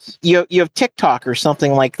 like you have TikTok or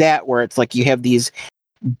something like that, where it's like you have these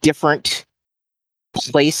different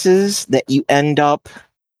places that you end up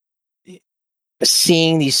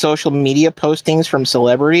seeing these social media postings from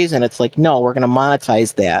celebrities, and it's like, no, we're going to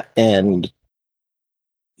monetize that and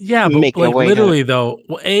but like literally though,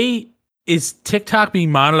 is TikTok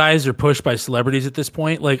being monetized or pushed by celebrities at this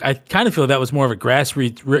point? Like, I kind of feel that was more of a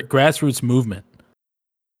grassroots movement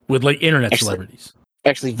with like internet celebrities.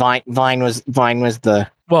 Actually, Vine was the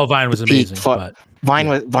Vine was amazing, but Vine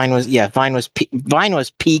was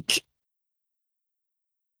peak.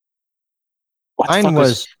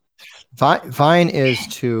 Vine is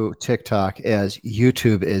to TikTok as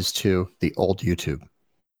YouTube is to the old YouTube.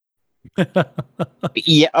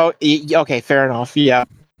 Yeah. Oh, okay. Fair enough. Yeah.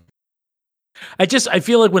 I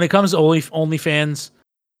feel like when it comes to OnlyFans,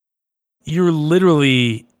 you're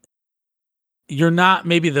not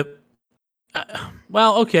maybe the.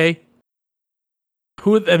 Well, okay.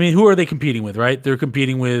 Who are they competing with, right? They're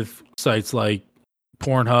competing with sites like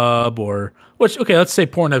Pornhub let's say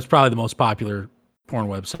Pornhub's probably the most popular porn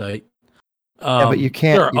website. But you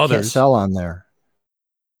can't sell on there.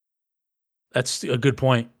 That's a good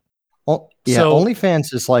point. Well, yeah, so,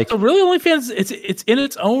 OnlyFans is like really OnlyFans. It's in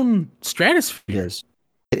its own stratosphere. It is.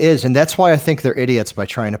 It is, and that's why I think they're idiots by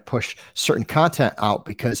trying to push certain content out,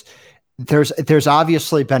 because there's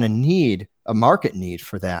obviously been a market need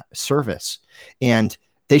for that service, and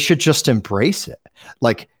they should just embrace it.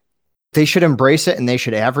 Like, they should embrace it, and they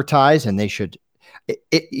should advertise, and they should.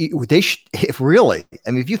 If really,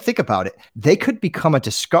 I mean, if you think about it, they could become a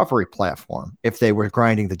discovery platform if they were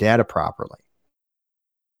grinding the data properly,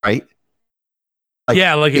 right? Like,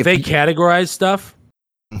 yeah, like if they categorize stuff,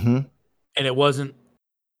 and it wasn't.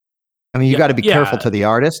 I mean, you got to be careful to the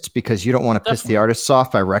artists, because you don't want to piss the artists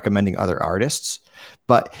off by recommending other artists.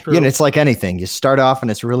 But it's like anything. You start off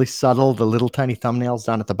and it's really subtle, the little tiny thumbnails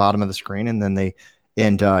down at the bottom of the screen, and then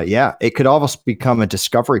it could almost become a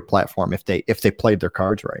discovery platform if they played their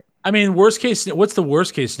cards right. I mean, worst case, what's the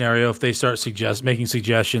worst case scenario if they start making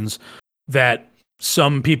suggestions that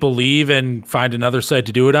some people leave and find another site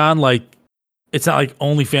to do it on? Like, it's not like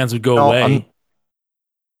OnlyFans would go away.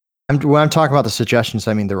 When I'm talking about the suggestions,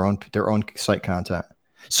 I mean their own site content.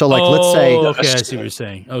 So, like, let's say, okay, I see what you're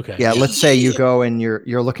saying. Okay, yeah, let's say you go and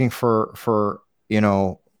you're looking for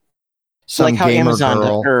some like how gamer Amazon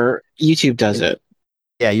girl or YouTube does it.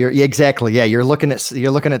 Yeah, you're looking at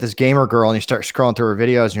this gamer girl, and you start scrolling through her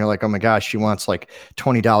videos, and you're like, oh my gosh, she wants like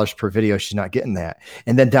 $20 per video. She's not getting that.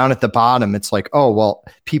 And then down at the bottom, it's like, oh well,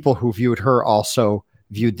 people who viewed her also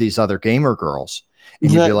viewed these other gamer girls.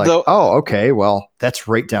 And you'd be like, oh, okay, well, that's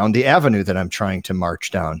right down the avenue that I'm trying to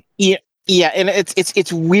march down. Yeah, and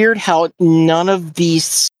it's weird how no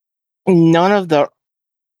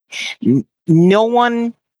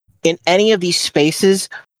one in any of these spaces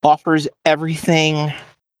offers everything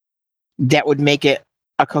that would make it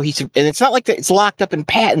a cohesive. And it's not like it's locked up in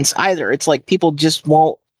patents either. It's like people just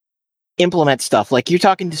won't implement stuff. Like, you're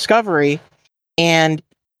talking Discovery, and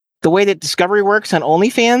the way that Discovery works on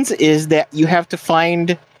OnlyFans is that you have to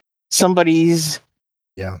find somebody's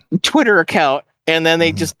Twitter account, and then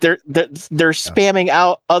they just they're spamming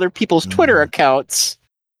out other people's Twitter accounts.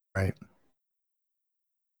 Right.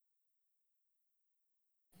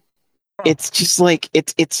 It's just like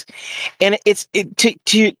it's to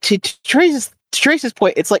Trace's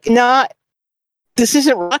point. It's like, this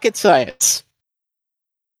isn't rocket science.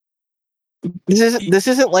 This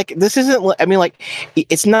isn't. I mean, like,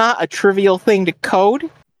 it's not a trivial thing to code,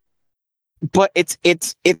 but it's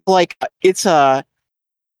like it's a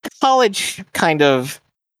college kind of.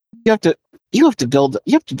 You have to build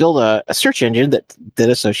a search engine that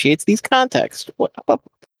associates these contexts.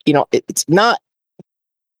 It's not.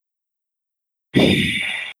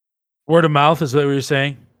 Word of mouth is what you're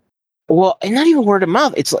saying. Well, and not even word of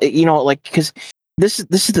mouth. It's like, because this is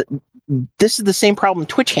the same problem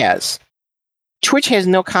Twitch has. Twitch has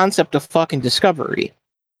no concept of fucking discovery.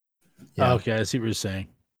 Yeah. Okay, I see what you're saying.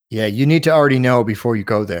 Yeah, you need to already know before you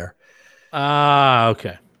go there.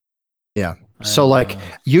 Okay. Yeah. So, like,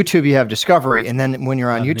 YouTube, you have discovery, and then when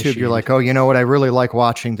you're on YouTube, you're like, oh, you know what? I really like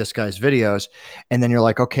watching this guy's videos. And then you're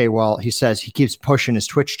like, okay, well, he keeps pushing his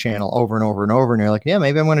Twitch channel over and over and over. And you're like, yeah,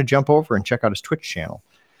 maybe I'm going to jump over and check out his Twitch channel.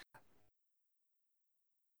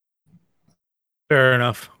 Fair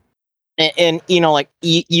enough. And like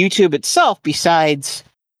YouTube itself, besides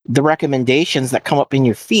the recommendations that come up in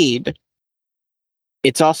your feed,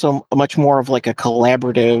 it's also much more of like a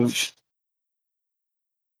collaborative,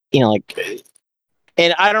 like,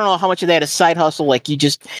 and I don't know how much of that is side hustle. Like,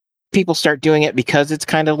 people start doing it because it's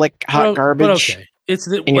kind of like hot garbage. But okay. It's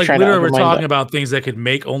like literally we're talking about things that could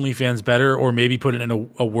make OnlyFans better, or maybe put it in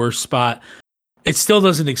a worse spot. It still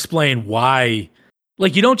doesn't explain why.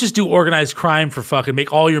 Like, you don't just do organized crime for fucking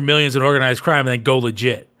make all your millions in organized crime and then go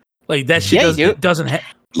legit. Like, that shit doesn't.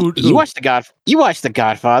 You watch The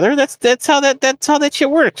Godfather. That's how that shit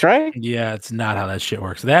works, right? Yeah, it's not how that shit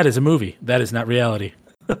works. That is a movie. That is not reality.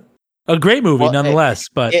 A great movie, nonetheless.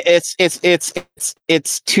 But it's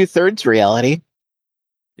 2/3 reality.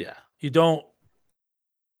 Yeah, you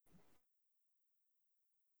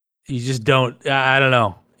just don't. I don't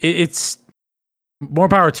know. It's more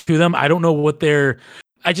power to them. I don't know what they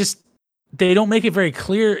don't make it very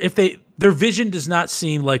clear if their vision does not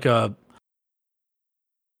seem like a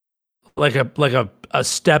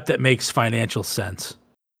step that makes financial sense.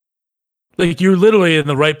 Like, you're literally in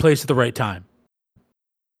the right place at the right time.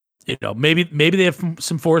 Maybe they have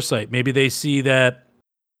some foresight. Maybe they see that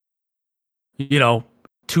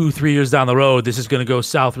 2-3 years down the road, this is going to go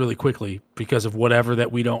south really quickly because of whatever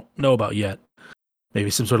that we don't know about yet.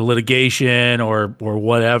 Maybe some sort of litigation or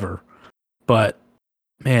whatever. But,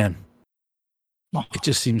 man, it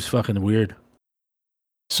just seems fucking weird.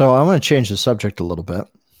 So I want to change the subject a little bit.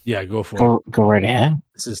 Yeah, go for it. Go right ahead.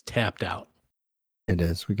 This is tapped out. It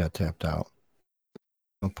is. We got tapped out.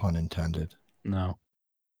 No pun intended. No.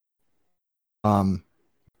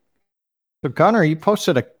 So Gunnar, you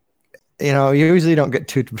posted you usually don't get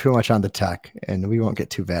too much on the tech, and we won't get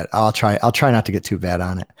too bad. I'll try not to get too bad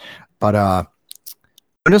on it. But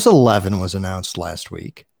Windows 11 was announced last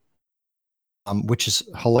week, which is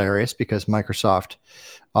hilarious because Microsoft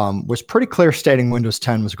was pretty clear stating Windows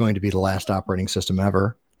 10 was going to be the last operating system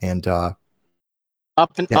ever, and up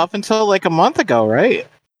until like a month ago, right?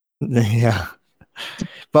 Yeah.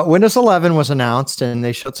 But Windows 11 was announced, and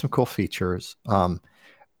they showed some cool features. But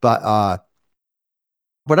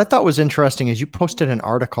what I thought was interesting is you posted an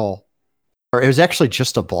article, or it was actually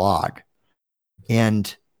just a blog,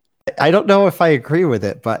 and I don't know if I agree with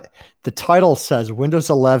it, but the title says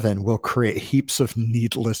Windows 11 will create heaps of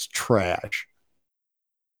needless trash.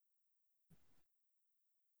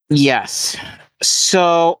 Yes.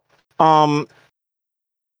 So, the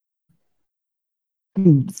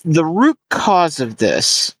root cause of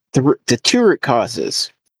this, the two root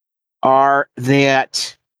causes are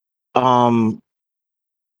that, for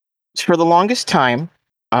the longest time,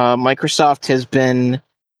 Microsoft has been,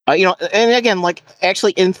 and again, like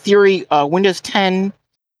actually in theory, Windows 10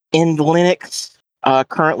 and Linux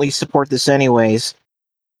currently support this anyways,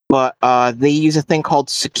 but they use a thing called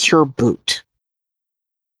Secure Boot.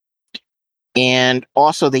 And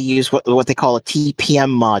also they use what they call a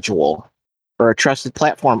TPM module, or a trusted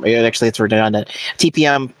platform. Actually, it's redundant.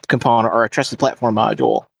 TPM component, or a trusted platform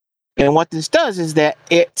module. And what this does is that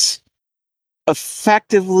it's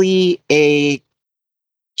effectively a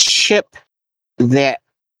chip that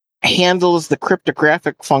handles the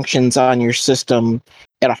cryptographic functions on your system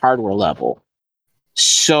at a hardware level.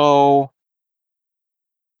 So,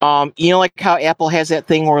 like how Apple has that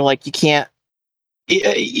thing where like you can't.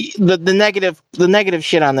 The negative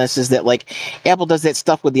shit on this is that like Apple does that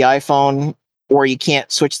stuff with the iPhone, or you can't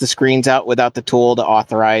switch the screens out without the tool to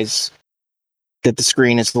authorize that the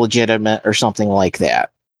screen is legitimate or something like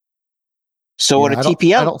that. So what a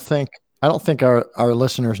TPM? I don't think our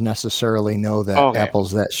listeners necessarily know that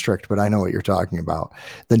Apple's that strict, but I know what you're talking about.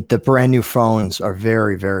 The brand new phones are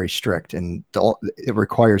very, very strict, and it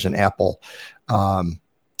requires an Apple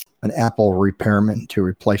repairman to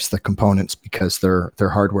replace the components because they're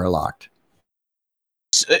hardware locked.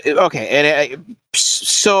 Okay, and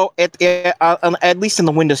so at least in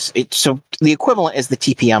the Windows, so the equivalent is the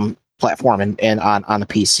TPM platform and on the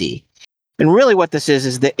PC. And really, what this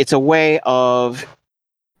is that it's a way of,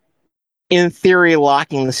 in theory,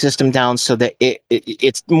 locking the system down so that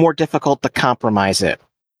it's more difficult to compromise it.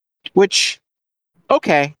 Which,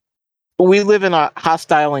 okay, we live in a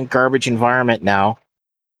hostile and garbage environment now.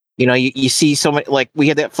 You see so many, like we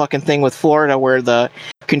had that fucking thing with Florida where the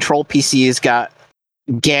control PCs got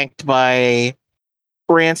ganked by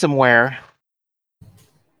ransomware.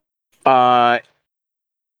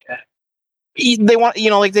 They want,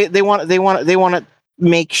 they want to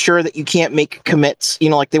make sure that you can't make commits.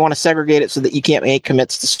 Like they want to segregate it so that you can't make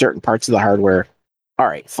commits to certain parts of the hardware. All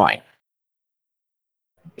right, fine.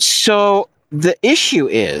 So the issue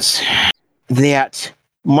is that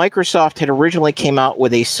Microsoft had originally came out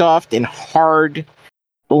with a soft and hard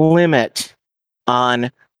limit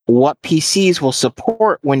on what PCs will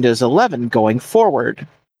support Windows 11 going forward.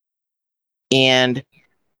 And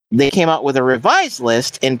they came out with a revised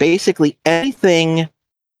list, and basically anything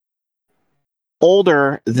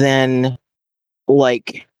older than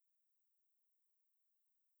like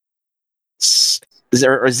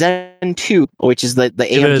Zen 2, which is the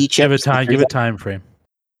AMD chip. Give it time frame.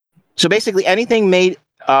 So basically anything made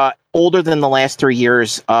older than the last 3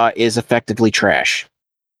 years is effectively trash.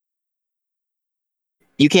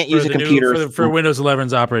 You can't use a computer for Windows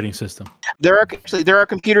 11's operating system. There are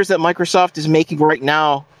computers that Microsoft is making right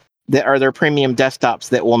now that are their premium desktops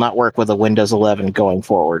that will not work with a Windows 11 going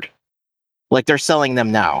forward. Like they're selling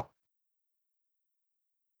them now.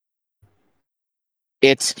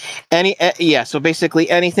 It's so basically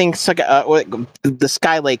anything. The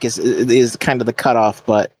Skylake is kind of the cutoff,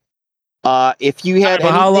 but if you had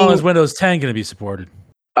how long is Windows 10 going to be supported?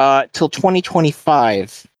 Till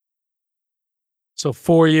 2025. So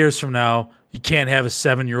 4 years from now, you can't have a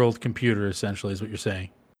 7-year-old computer. Essentially, is what you're saying.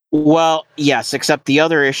 Well, yes, except the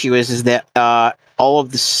other issue is that all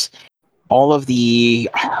of the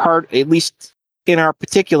hard, at least in our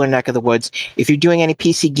particular neck of the woods, if you're doing any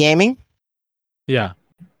PC gaming, yeah,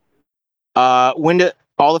 all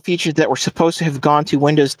the features that were supposed to have gone to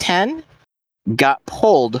Windows 10 got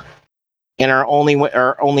pulled and are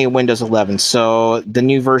only Windows 11. So the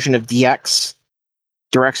new version of DX,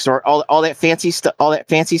 Direct Store, all that fancy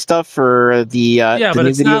stuff for the but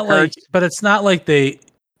it's not cards.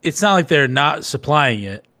 It's not like they're not supplying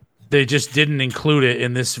it. They just didn't include it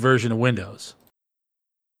in this version of Windows.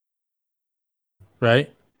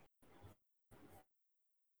 Right?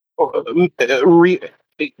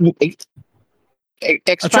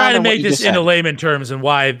 I'm trying to make this into layman terms and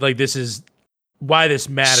why this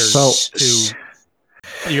matters to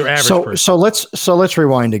your average person. So let's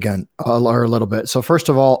rewind again a little bit. So first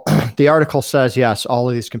of all, the article says yes, all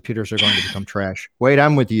of these computers are going to become trash. Wait,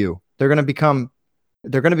 I'm with you. They're going to become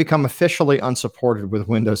officially unsupported with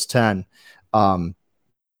Windows 10 in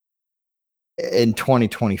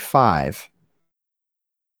 2025.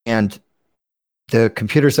 And the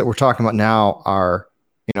computers that we're talking about now are,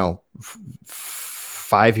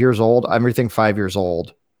 5 years old. Everything 5 years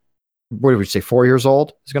old. What did we say? 4 years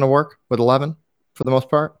old is going to work with 11 for the most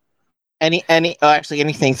part. Actually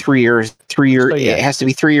anything 3 years. 3 years. So, yeah. It has to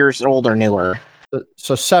be 3 years old or newer.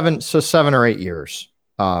 So 7 or 8 years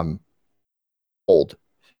old.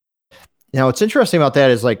 Now, what's interesting about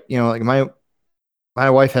that is like my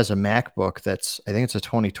wife has a MacBook that's, I think it's a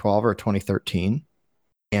 2012 or a 2013.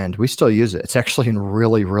 And we still use it. It's actually in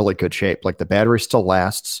really, really good shape. Like the battery still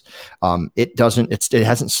lasts. It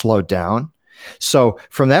hasn't slowed down. So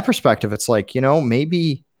from that perspective, it's like,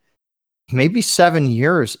 maybe 7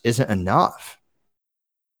 years isn't enough.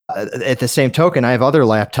 At the same token, I have other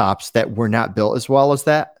laptops that were not built as well as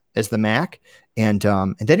the Mac, and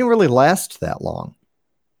they didn't really last that long.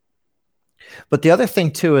 But the other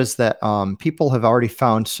thing too is that people have already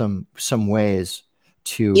found some ways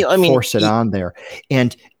to force it on there,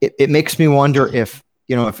 and it makes me wonder if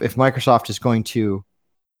Microsoft is going to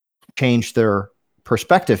change their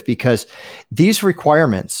perspective, because these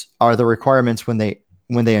requirements are the requirements when they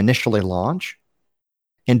initially launch,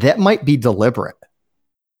 and that might be deliberate.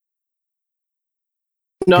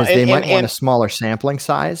 No, they might want a smaller sampling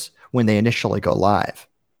size when they initially go live.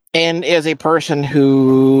 And as a person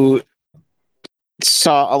who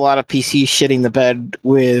saw a lot of PCs shitting the bed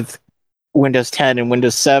with Windows 10 and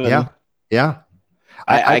Windows 7, yeah,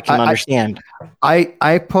 I can understand.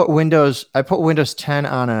 I put Windows 10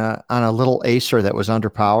 on a little Acer that was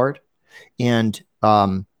underpowered, and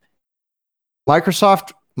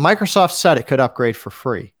Microsoft said it could upgrade for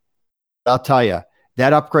free. I'll tell you,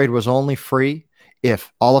 that upgrade was only free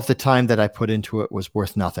if all of the time that I put into it was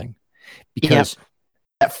worth nothing, because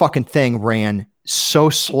that fucking thing ran so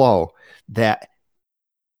slow that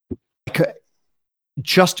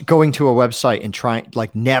just going to a website and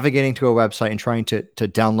navigating to a website and trying to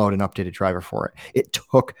download an updated driver for it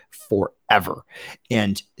took forever.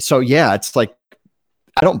 And so, yeah, it's like,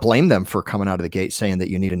 I don't blame them for coming out of the gate saying that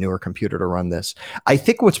you need a newer computer to run this. I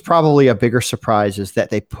think what's probably a bigger surprise is that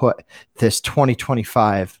they put this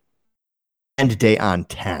 2025 end date on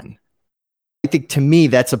 10. I think, to me,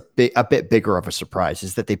 that's a bit bigger of a surprise,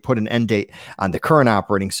 is that they put an end date on the current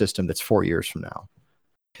operating system that's 4 years from now.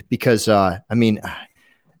 Because,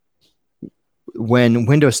 when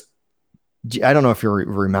Windows, I don't know if you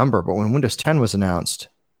remember, but when Windows 10 was announced,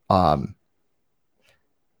 how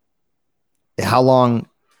long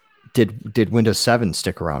did Windows 7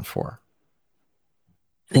 stick around for?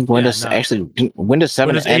 I think Windows 7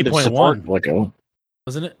 is end of support,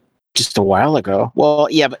 wasn't it? Just a while ago. Well,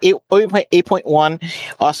 yeah, but 8.1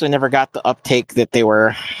 also never got the uptake that they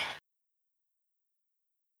were.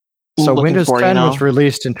 So Windows 10 was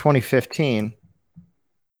released in 2015,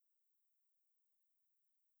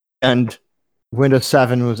 and Windows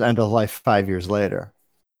 7 was end of life 5 years later.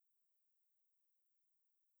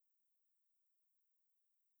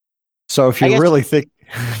 So if you really think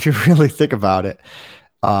about it,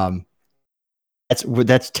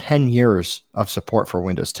 that's 10 years of support for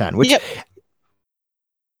Windows 10, which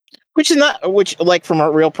is not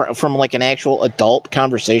from like an actual adult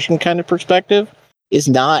conversation kind of perspective is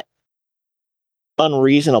not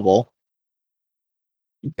unreasonable,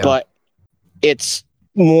 but it's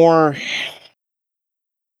more,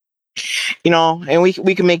 and we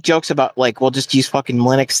can make jokes about like, well, just use fucking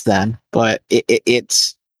Linux then, but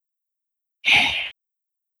it's.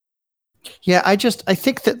 Yeah, I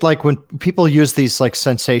think that like when people use these like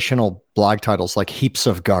sensational blog titles like heaps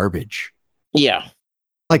of garbage. Yeah.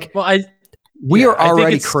 Like, well, we are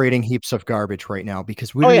already creating heaps of garbage right now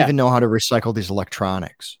because we don't even know how to recycle these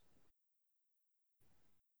electronics.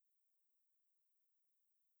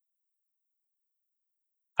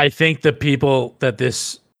 I think the people that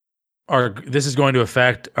this is going to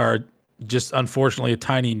affect are just unfortunately a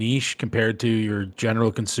tiny niche compared to your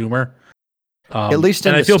general consumer. At least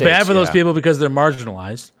in and the I feel States, bad for those people because they're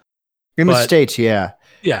marginalized. In the States, yeah,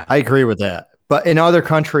 I agree with that. But in other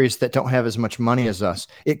countries that don't have as much money as us,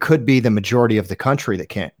 it could be the majority of the country that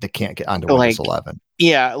can't get onto Windows 11.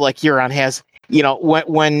 Yeah, like Huron has,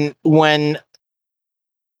 when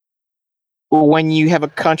you have a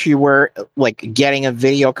country where like getting a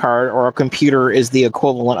video card or a computer is the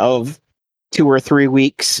equivalent of 2 or 3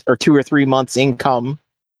 weeks or 2 or 3 months income.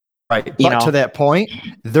 Right. But to that point,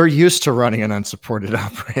 they're used to running an unsupported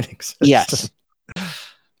operating system. Yes.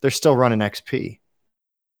 They're still running XP.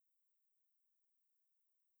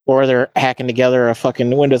 Or they're hacking together a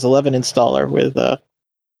fucking Windows 11 installer with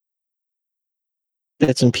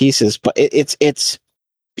bits and pieces. But it's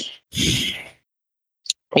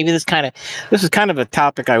maybe this is kind of a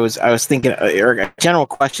topic I was thinking, or a general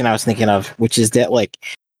question I was thinking of, which is that, like,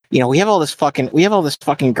 we have all this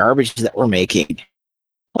fucking garbage that we're making.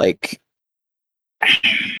 Like,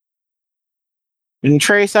 and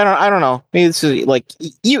Trace, I don't know. Maybe this is like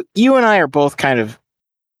you and I are both kind of,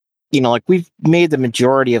 like, we've made the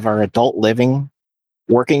majority of our adult living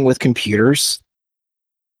working with computers.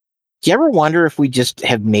 Do you ever wonder if we just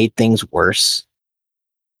have made things worse?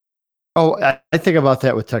 Oh, I think about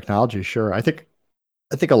that with technology. Sure. I think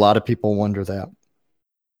a lot of people wonder that.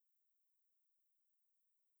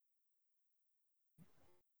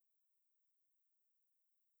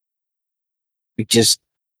 Just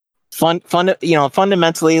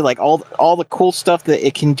fundamentally, like, all the cool stuff that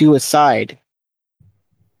it can do aside,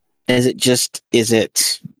 is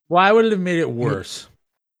it why would it have made it worse?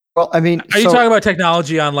 Well, I mean, are you talking about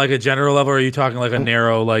technology on like a general level, or are you talking like a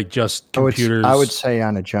narrow, like just computers? I would say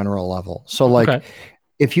on a general level. So, like,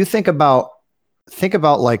 if you think about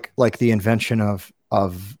like the invention of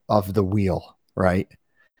the wheel, right?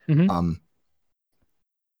 Mm-hmm.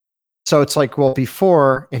 So it's like, well,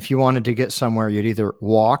 before, if you wanted to get somewhere, you'd either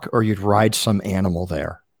walk or you'd ride some animal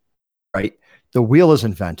there, right? The wheel is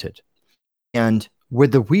invented. And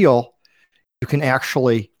with the wheel, you can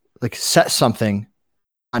actually, like, set something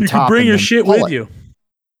on top. You can bring your shit with you.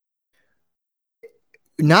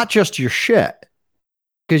 Not just your shit,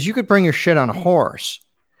 because you could bring your shit on a horse.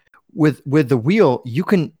 With the wheel, you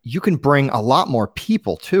can bring a lot more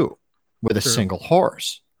people too with a single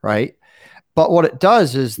horse, right? But what it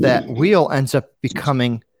does is that wheel ends up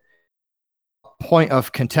becoming a point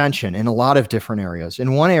of contention in a lot of different areas.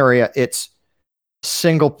 In one area, it's a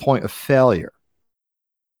single point of failure.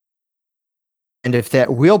 And if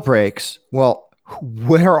that wheel breaks, well,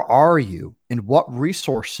 where are you and what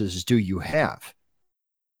resources do you have?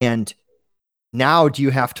 And now do you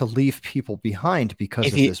have to leave people behind because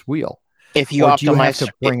of this wheel? If you or do you have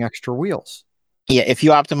to bring extra wheels? Yeah, if you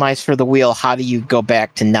optimize for the wheel, how do you go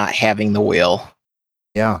back to not having the wheel?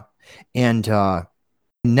 Yeah. And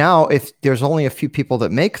now if there's only a few people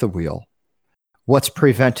that make the wheel, what's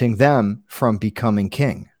preventing them from becoming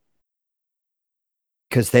king?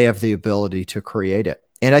 Because they have the ability to create it.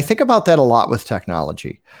 And I think about that a lot with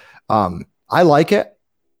technology. I like it,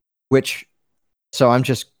 so I'm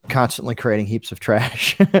just constantly creating heaps of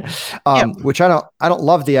trash, which I don't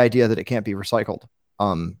love the idea that it can't be recycled.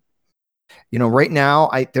 Right now,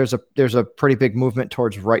 there's a pretty big movement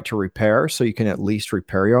towards right to repair, so you can at least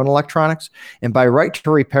repair your own electronics. And by right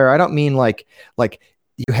to repair, I don't mean like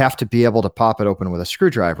you have to be able to pop it open with a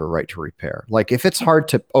screwdriver. Right to repair, like if it's hard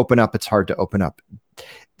to open up, it's hard to open up.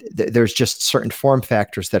 There's just certain form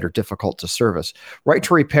factors that are difficult to service. Right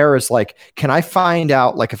to repair is like, can I find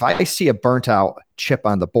out, like, if I see a burnt out chip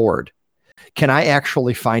on the board, can I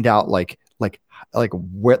actually find out like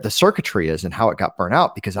where the circuitry is and how it got burnt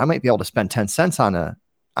out? Because I might be able to spend 10 cents on a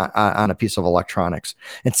piece of electronics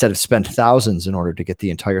instead of spend thousands in order to get the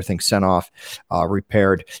entire thing sent off,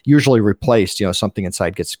 repaired, usually replaced. Something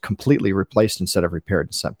inside gets completely replaced instead of repaired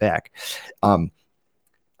and sent back.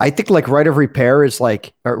 I think like right to repair is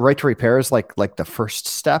like the first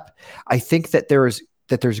step. I think that there's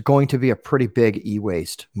going to be a pretty big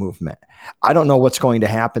e-waste movement. I don't know what's going to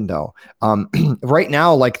happen though. Right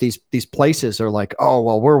now, like these places are like, oh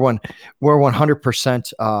well, we're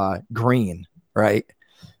 100% green, right?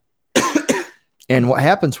 And what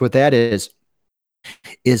happens with that is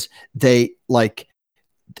they're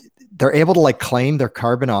able to like claim their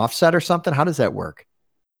carbon offset or something. How does that work?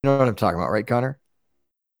 You know what I'm talking about, right, Connor?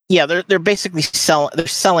 Yeah, they're basically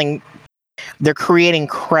they're creating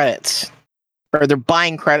credits, or they're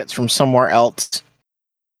buying credits from somewhere else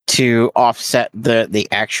to offset the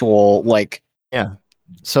actual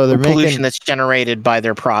so they're pollution that's generated by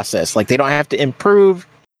their process. Like, they don't have to improve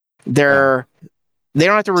they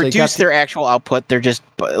don't have to reduce their actual output. They're just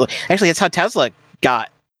actually, that's how Tesla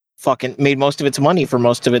made most of its money for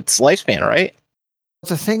most of its lifespan, right?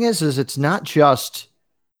 The thing is it's not just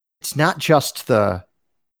the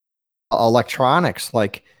electronics.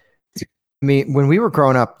 Like, I mean, when we were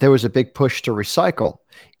growing up, there was a big push to recycle,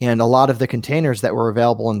 and a lot of the containers that were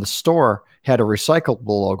available in the store had a recyclable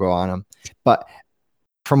logo on them. But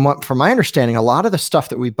from my understanding, a lot of the stuff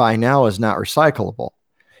that we buy now is not recyclable.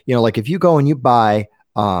 Like if you go and you buy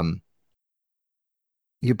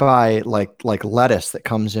you buy like lettuce that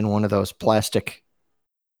comes in one of those plastic,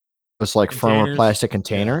 those like firmer plastic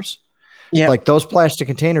containers. Yeah. Like those plastic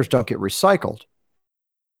containers don't get recycled.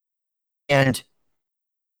 And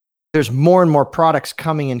there's more and more products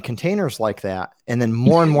coming in containers like that. And then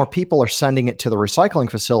more and more people are sending it to the recycling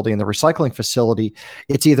facility. And the recycling facility,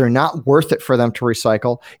 it's either not worth it for them to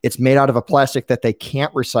recycle, it's made out of a plastic that they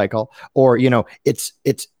can't recycle, or, you know, it's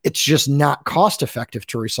just not cost effective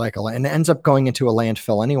to recycle, and it ends up going into a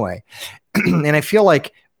landfill anyway. And I feel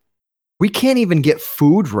like we can't even get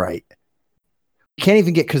food right. We can't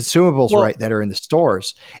even get consumables right that are in the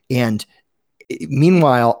stores. And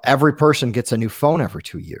meanwhile, every person gets a new phone every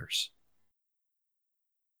 2 years.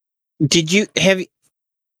 Did you have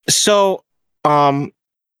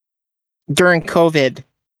during COVID,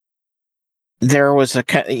 there was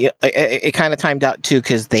it kind of timed out too,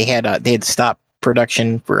 because they had stopped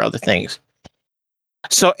production for other things.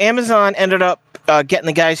 So Amazon ended up getting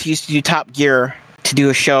the guys who used to do Top Gear to do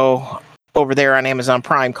a show over there on Amazon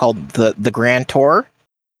Prime called the Grand Tour.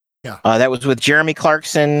 Yeah, that was with Jeremy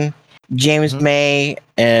Clarkson, James May,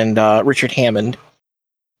 and Richard Hammond.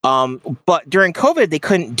 But during COVID, they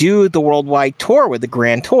couldn't do the worldwide tour with the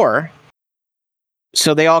Grand Tour.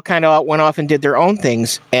 So they all kind of went off and did their own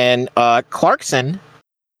things. And Clarkson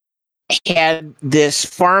had this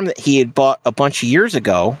farm that he had bought a bunch of years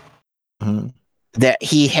ago that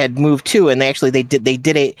he had moved to. And they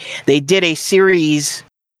did a series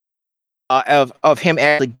of him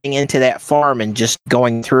actually getting into that farm and just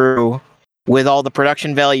going through with all the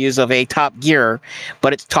production values of a Top Gear,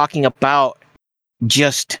 but it's talking about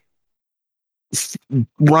just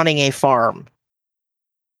running a farm.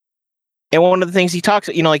 And one of the things he talks,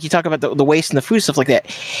 you talk about the waste and the food, stuff like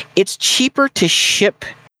that. It's cheaper to ship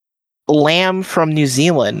lamb from New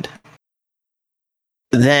Zealand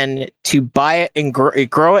than to buy it and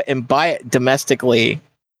grow it and buy it domestically.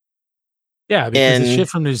 Yeah, because the shit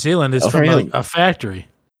from New Zealand is from a factory.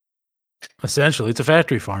 Essentially, it's a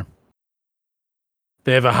factory farm.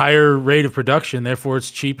 They have a higher rate of production, therefore it's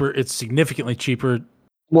cheaper. It's significantly cheaper.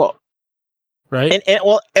 Well, right?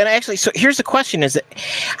 And actually, so here's the question: is that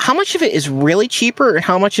how much of it is really cheaper, and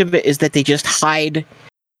how much of it is that they just hide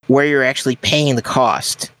where you're actually paying the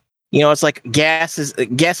cost? You know, it's like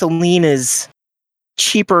gasoline is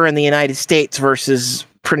cheaper in the United States versus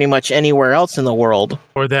pretty much anywhere else in the world.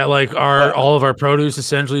 Or that all of our produce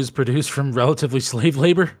essentially is produced from relatively slave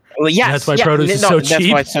labor. Well, yes, that's why produce is so cheap.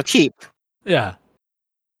 That's why it's so cheap. Yeah.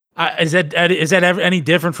 Is that ever any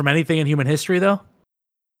different from anything in human history, though?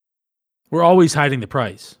 We're always hiding the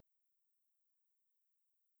price.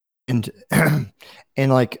 And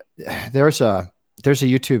like, there's a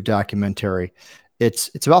YouTube documentary.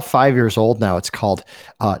 It's about 5 years old now. It's called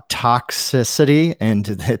Toxicity, and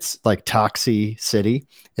it's like Toxie City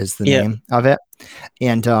is the name of it.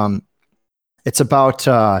 And it's about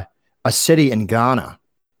a city in Ghana.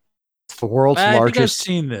 It's the world's largest. I think I've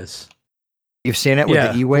seen this. You've seen it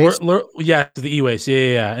with the e-waste? The e-waste.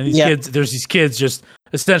 Yeah. And there's these kids just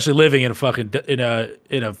essentially living in a fucking in a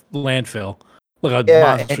landfill, like a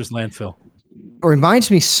monstrous landfill. It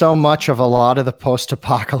reminds me so much of a lot of the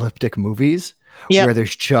post-apocalyptic movies where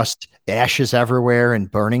there's just ashes everywhere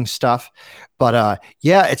and burning stuff. But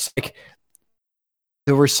it's like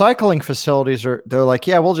the recycling facilities they're like,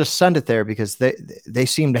 we'll just send it there because they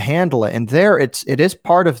seem to handle it. And there it is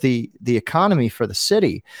part of the economy for the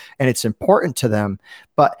city, and it's important to them.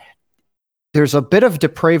 But there's a bit of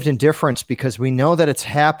depraved indifference because we know that it's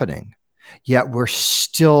happening, yet we're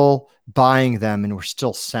still buying them and we're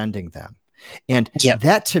still sending them. And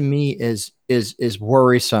that to me is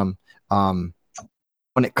worrisome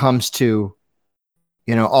when it comes to,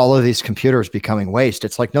 all of these computers becoming waste.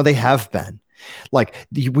 It's like, no, they have been. Like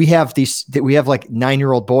we have like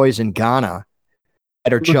 9-year-old boys in Ghana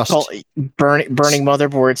that are just burning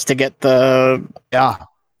motherboards to get the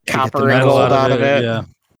copper and gold out of it. Yeah.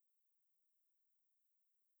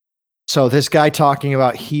 So this guy talking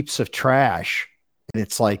about heaps of trash, and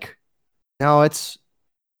it's like, no, it's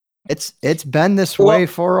been this way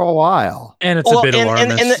for a while, and it's a bit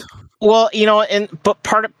alarmist. But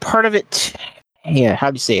part of it,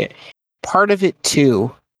 how do you say it? Part of it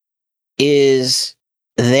too is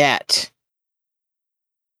that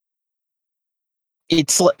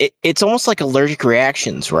it's almost like allergic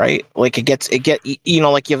reactions, right? Like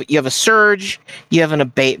like you have a surge, you have an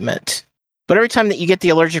abatement, but every time that you get the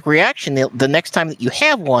allergic reaction, the next time that you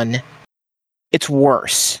have one, it's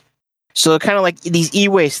worse. So kind of like these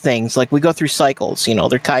e-waste things, like we go through cycles.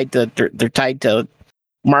 They're tied to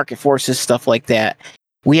market forces, stuff like that.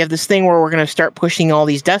 We have this thing where we're going to start pushing all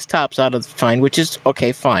these desktops out of the fine, which is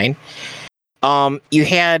okay, fine. You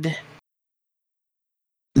had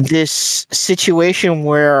this situation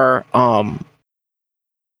where the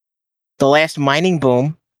last mining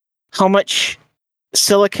boom, how much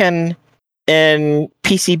silicon and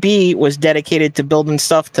PCB was dedicated to building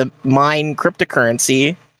stuff to mine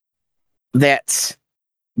cryptocurrency that's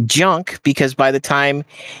junk, because by the time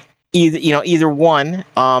either one,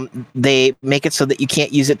 they make it so that you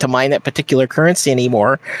can't use it to mine that particular currency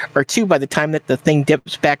anymore, or two, by the time that the thing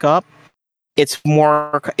dips back up, it's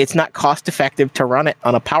not cost effective to run it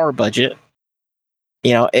on a power budget.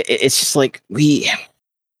 It's just like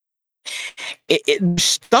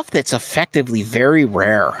stuff that's effectively very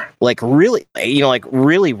rare, like really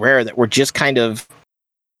rare, that we're just kind of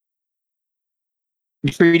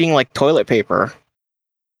treating like toilet paper.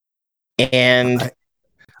 And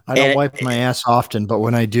I don't wipe my ass often, but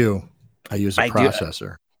when I do, I use a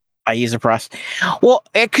processor. I use a processor. Well,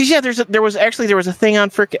 because there was a thing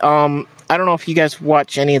on I don't know if you guys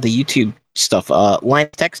watch any of the YouTube stuff.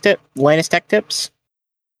 Linus Tech Tips.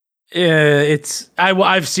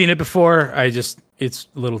 I've seen it before. It's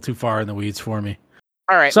a little too far in the weeds for me.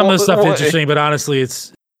 All right, some of the stuff is interesting, but honestly,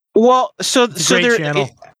 it's so a great channel.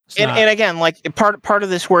 And again, like part of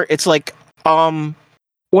this where it's like one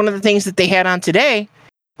of the things that they had on today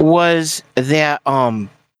was that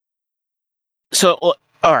so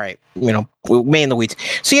all right, we may in the weeds.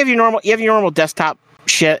 So you have your normal desktop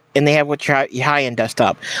shit, and they have your high end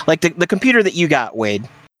desktop, like the computer that you got, Wade.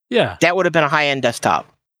 Yeah, that would have been a high end desktop.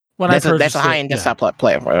 That's a high end desktop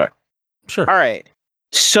player. Sure. All right.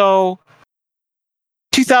 So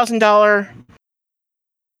 $2,000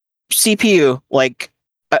 CPU, like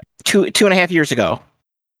 2.5 years ago.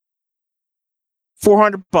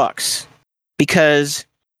 $400 because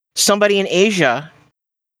somebody in Asia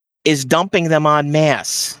is dumping them en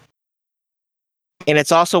masse. And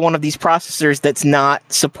it's also one of these processors that's not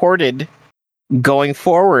supported going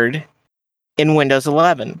forward in Windows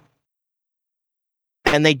 11.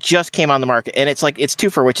 And they just came on the market, and it's two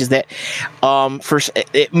for, which is that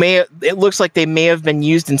it looks like they may have been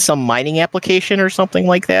used in some mining application or something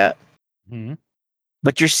like that. Mm-hmm.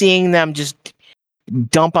 But you're seeing them just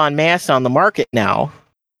dump en masse on the market now.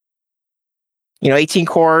 18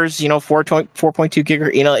 cores, 4.2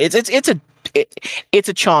 gigahertz. It's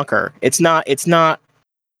a chonker. It's not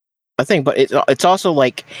a thing, but it's also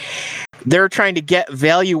like they're trying to get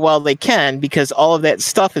value while they can, because all of that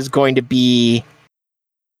stuff is going to be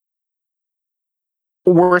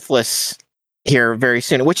worthless here very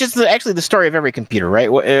soon, which is actually the story of every computer, right?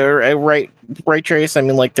 Right, Trace? I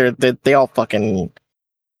mean, like they all fucking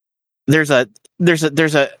there's like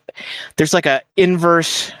a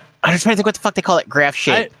inverse. I'm just trying to think what the fuck they call it, graph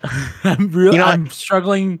shape. I'm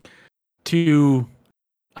struggling to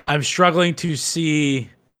see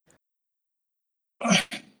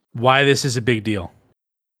why this is a big deal.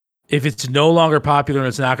 If it's no longer popular and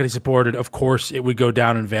it's not going to be supported, of course it would go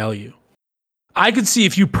down in value. I could see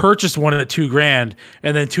if you purchased one at $2,000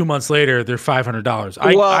 and then 2 months later they're $500.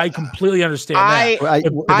 I completely understand that.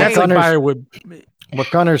 That's like buyer would. What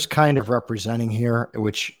Gunner's kind of representing here,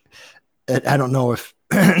 which I don't know if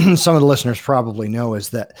some of the listeners probably know,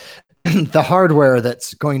 is that the hardware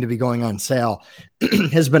that's going to be going on sale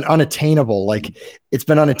has been unattainable. Like, it's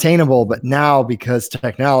been unattainable, but now because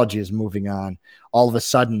technology is moving on, all of a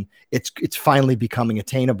sudden it's finally becoming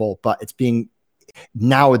attainable, but it's being.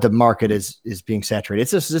 Now the market is being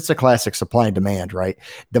saturated. It's a classic supply and demand, right?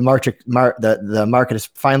 The market is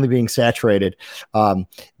finally being saturated,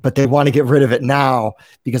 but they want to get rid of it now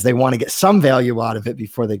because they want to get some value out of it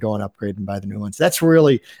before they go and upgrade and buy the new ones. That's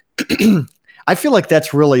really, I feel like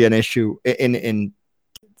that's really an issue in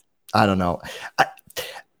I don't know.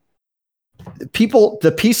 The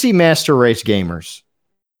PC Master Race gamers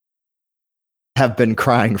have been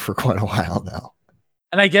crying for quite a while now.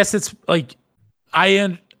 And I guess it's like,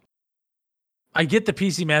 I get the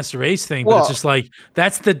PC Master Race thing, but it's just like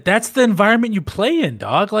that's the environment you play in,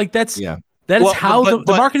 dog. Like that's how the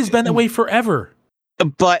market has been that way forever.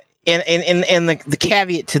 But and the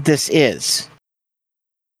caveat to this is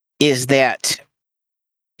that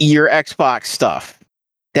your Xbox stuff.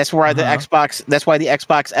 That's why the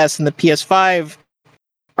Xbox S and the PS5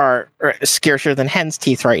 are scarcer than hen's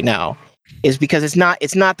teeth right now. Is because it's not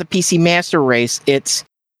the PC Master Race. It's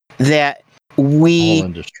that we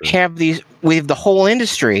have the whole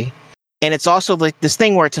industry, and it's also like this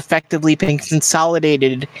thing where it's effectively being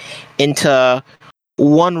consolidated into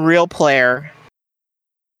one real player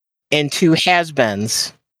and two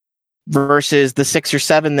has-beens versus the 6 or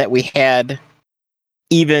 7 that we had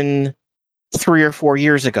even 3 or 4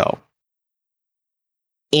 years ago.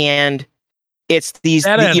 And it's these,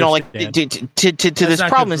 to this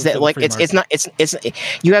problem is that like it's not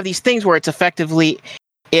you have these things where it's effectively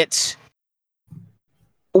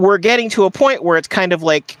we're getting to a point where it's kind of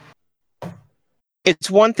like,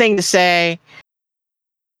 it's one thing to say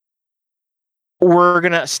we're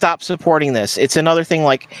going to stop supporting this. It's another thing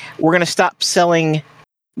like we're going to stop selling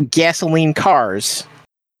gasoline cars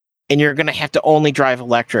and you're going to have to only drive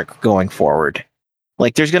electric going forward.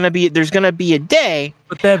 Like there's going to be a day,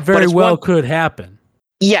 but that very well could happen.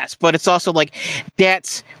 Yes, but it's also like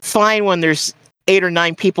that's fine when there's 8 or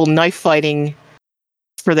 9 people knife fighting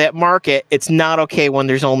for that market. It's not okay when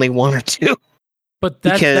there's only 1 or 2. But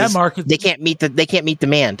that market, they can't meet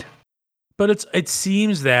demand. But it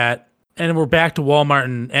seems that, and we're back to Walmart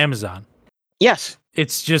and Amazon. Yes,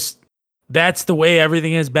 it's just that's the way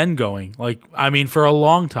everything has been going. Like I mean, for a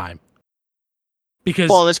long time.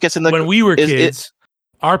 Because this gets in when we were kids,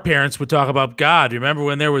 our parents would talk about God. Remember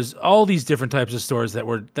when there was all these different types of stores that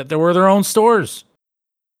were their own stores?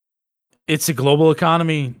 It's a global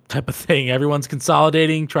economy type of thing. Everyone's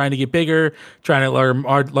consolidating, trying to get bigger, trying to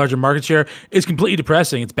larger market share. It's completely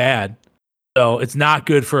depressing. It's bad. So it's not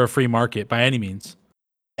good for a free market by any means.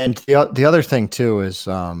 And the other thing too is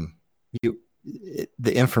the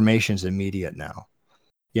information's immediate now.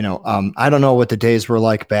 I don't know what the days were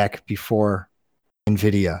like back before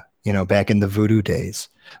NVIDIA, back in the Voodoo days.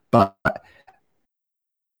 But I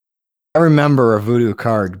remember a Voodoo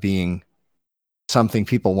card being something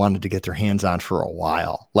people wanted to get their hands on for a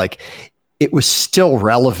while. Like it was still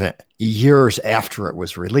relevant years after it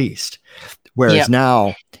was released. Whereas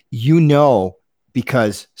now,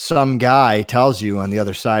 because some guy tells you on the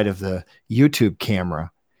other side of the YouTube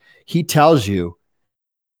camera, he tells you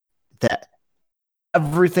that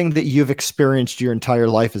everything that you've experienced your entire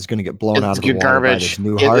life is going to get blown out of the water by this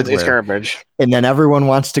new hardware. It's garbage. And then everyone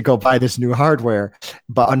wants to go buy this new hardware.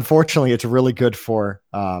 But unfortunately, it's really good for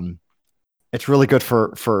other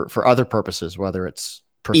purposes, whether it's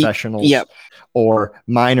professionals or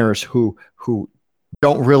miners who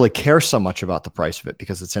don't really care so much about the price of it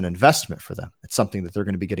because it's an investment for them. It's something that they're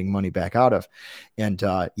going to be getting money back out of. And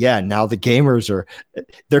now the gamers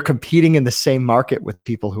they're competing in the same market with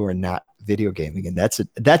people who are not video gaming. And that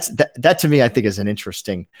to me, I think is an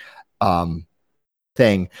interesting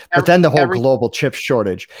thing. But then the whole global chip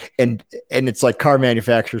shortage and it's like car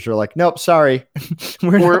manufacturers are like, nope, sorry.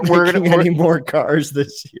 we're not making any more cars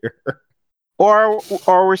this year. Or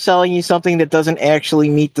we're selling you something that doesn't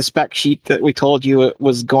actually meet the spec sheet that we told you it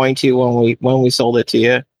was going to when we sold it to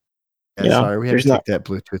you. Sorry, we had to take that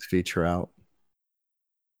Bluetooth feature out.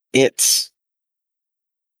 It's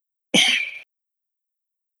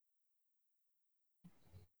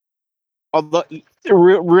although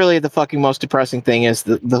really the fucking most depressing thing is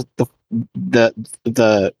the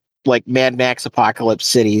like Mad Max apocalypse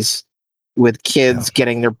cities with kids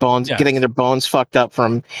getting their bones fucked up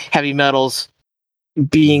from heavy metals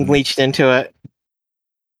being leached into it.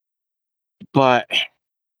 But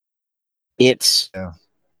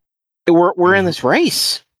we're in this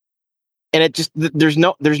race, and it just there's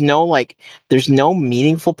no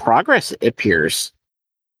meaningful progress. It appears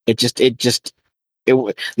the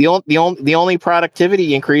only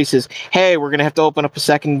productivity increase is, hey, we're gonna have to open up a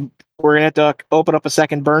second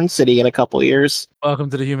burn city in a couple of years. Welcome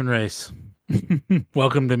to the human race.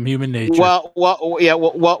 Welcome to human nature. Welcome to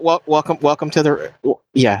the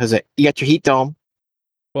is it? You got your heat dome.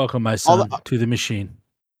 Welcome, my son, to the machine.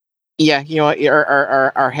 Yeah, you know what?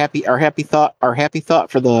 Our happy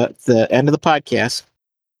thought for the end of the podcast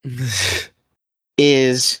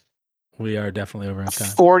is we are definitely over on time.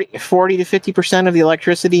 40 to 50% of the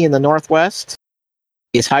electricity in the Northwest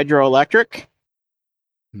is hydroelectric.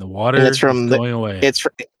 And the water is going away. It's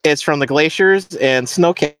from the glaciers and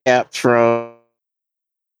snow caps from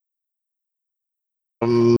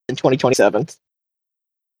in 2027. It's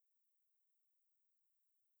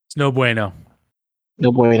no bueno.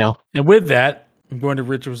 No bueno. And with that, I'm going to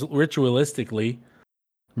ritualistically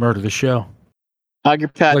murder the show. Hug your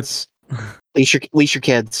pets. Leash your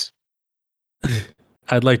kids.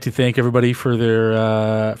 I'd like to thank everybody for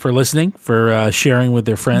their for listening, for sharing with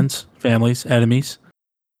their friends, families, enemies,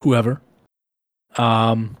 whoever.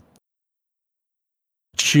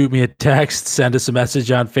 Shoot me a text, send us a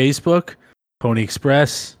message on Facebook, Pony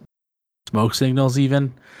Express, Smoke Signals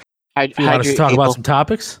even. If you want us to talk about some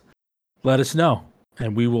topics, let us know.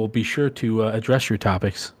 And we will be sure to address your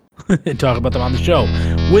topics and talk about them on the show.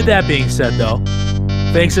 With that being said, though,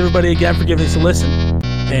 thanks everybody again for giving us a listen.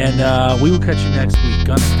 And we will catch you next week.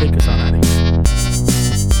 Gunner, take us on out of here.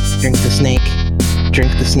 Drink the snake.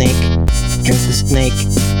 Drink the snake. Drink the snake.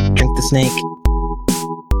 Drink the snake.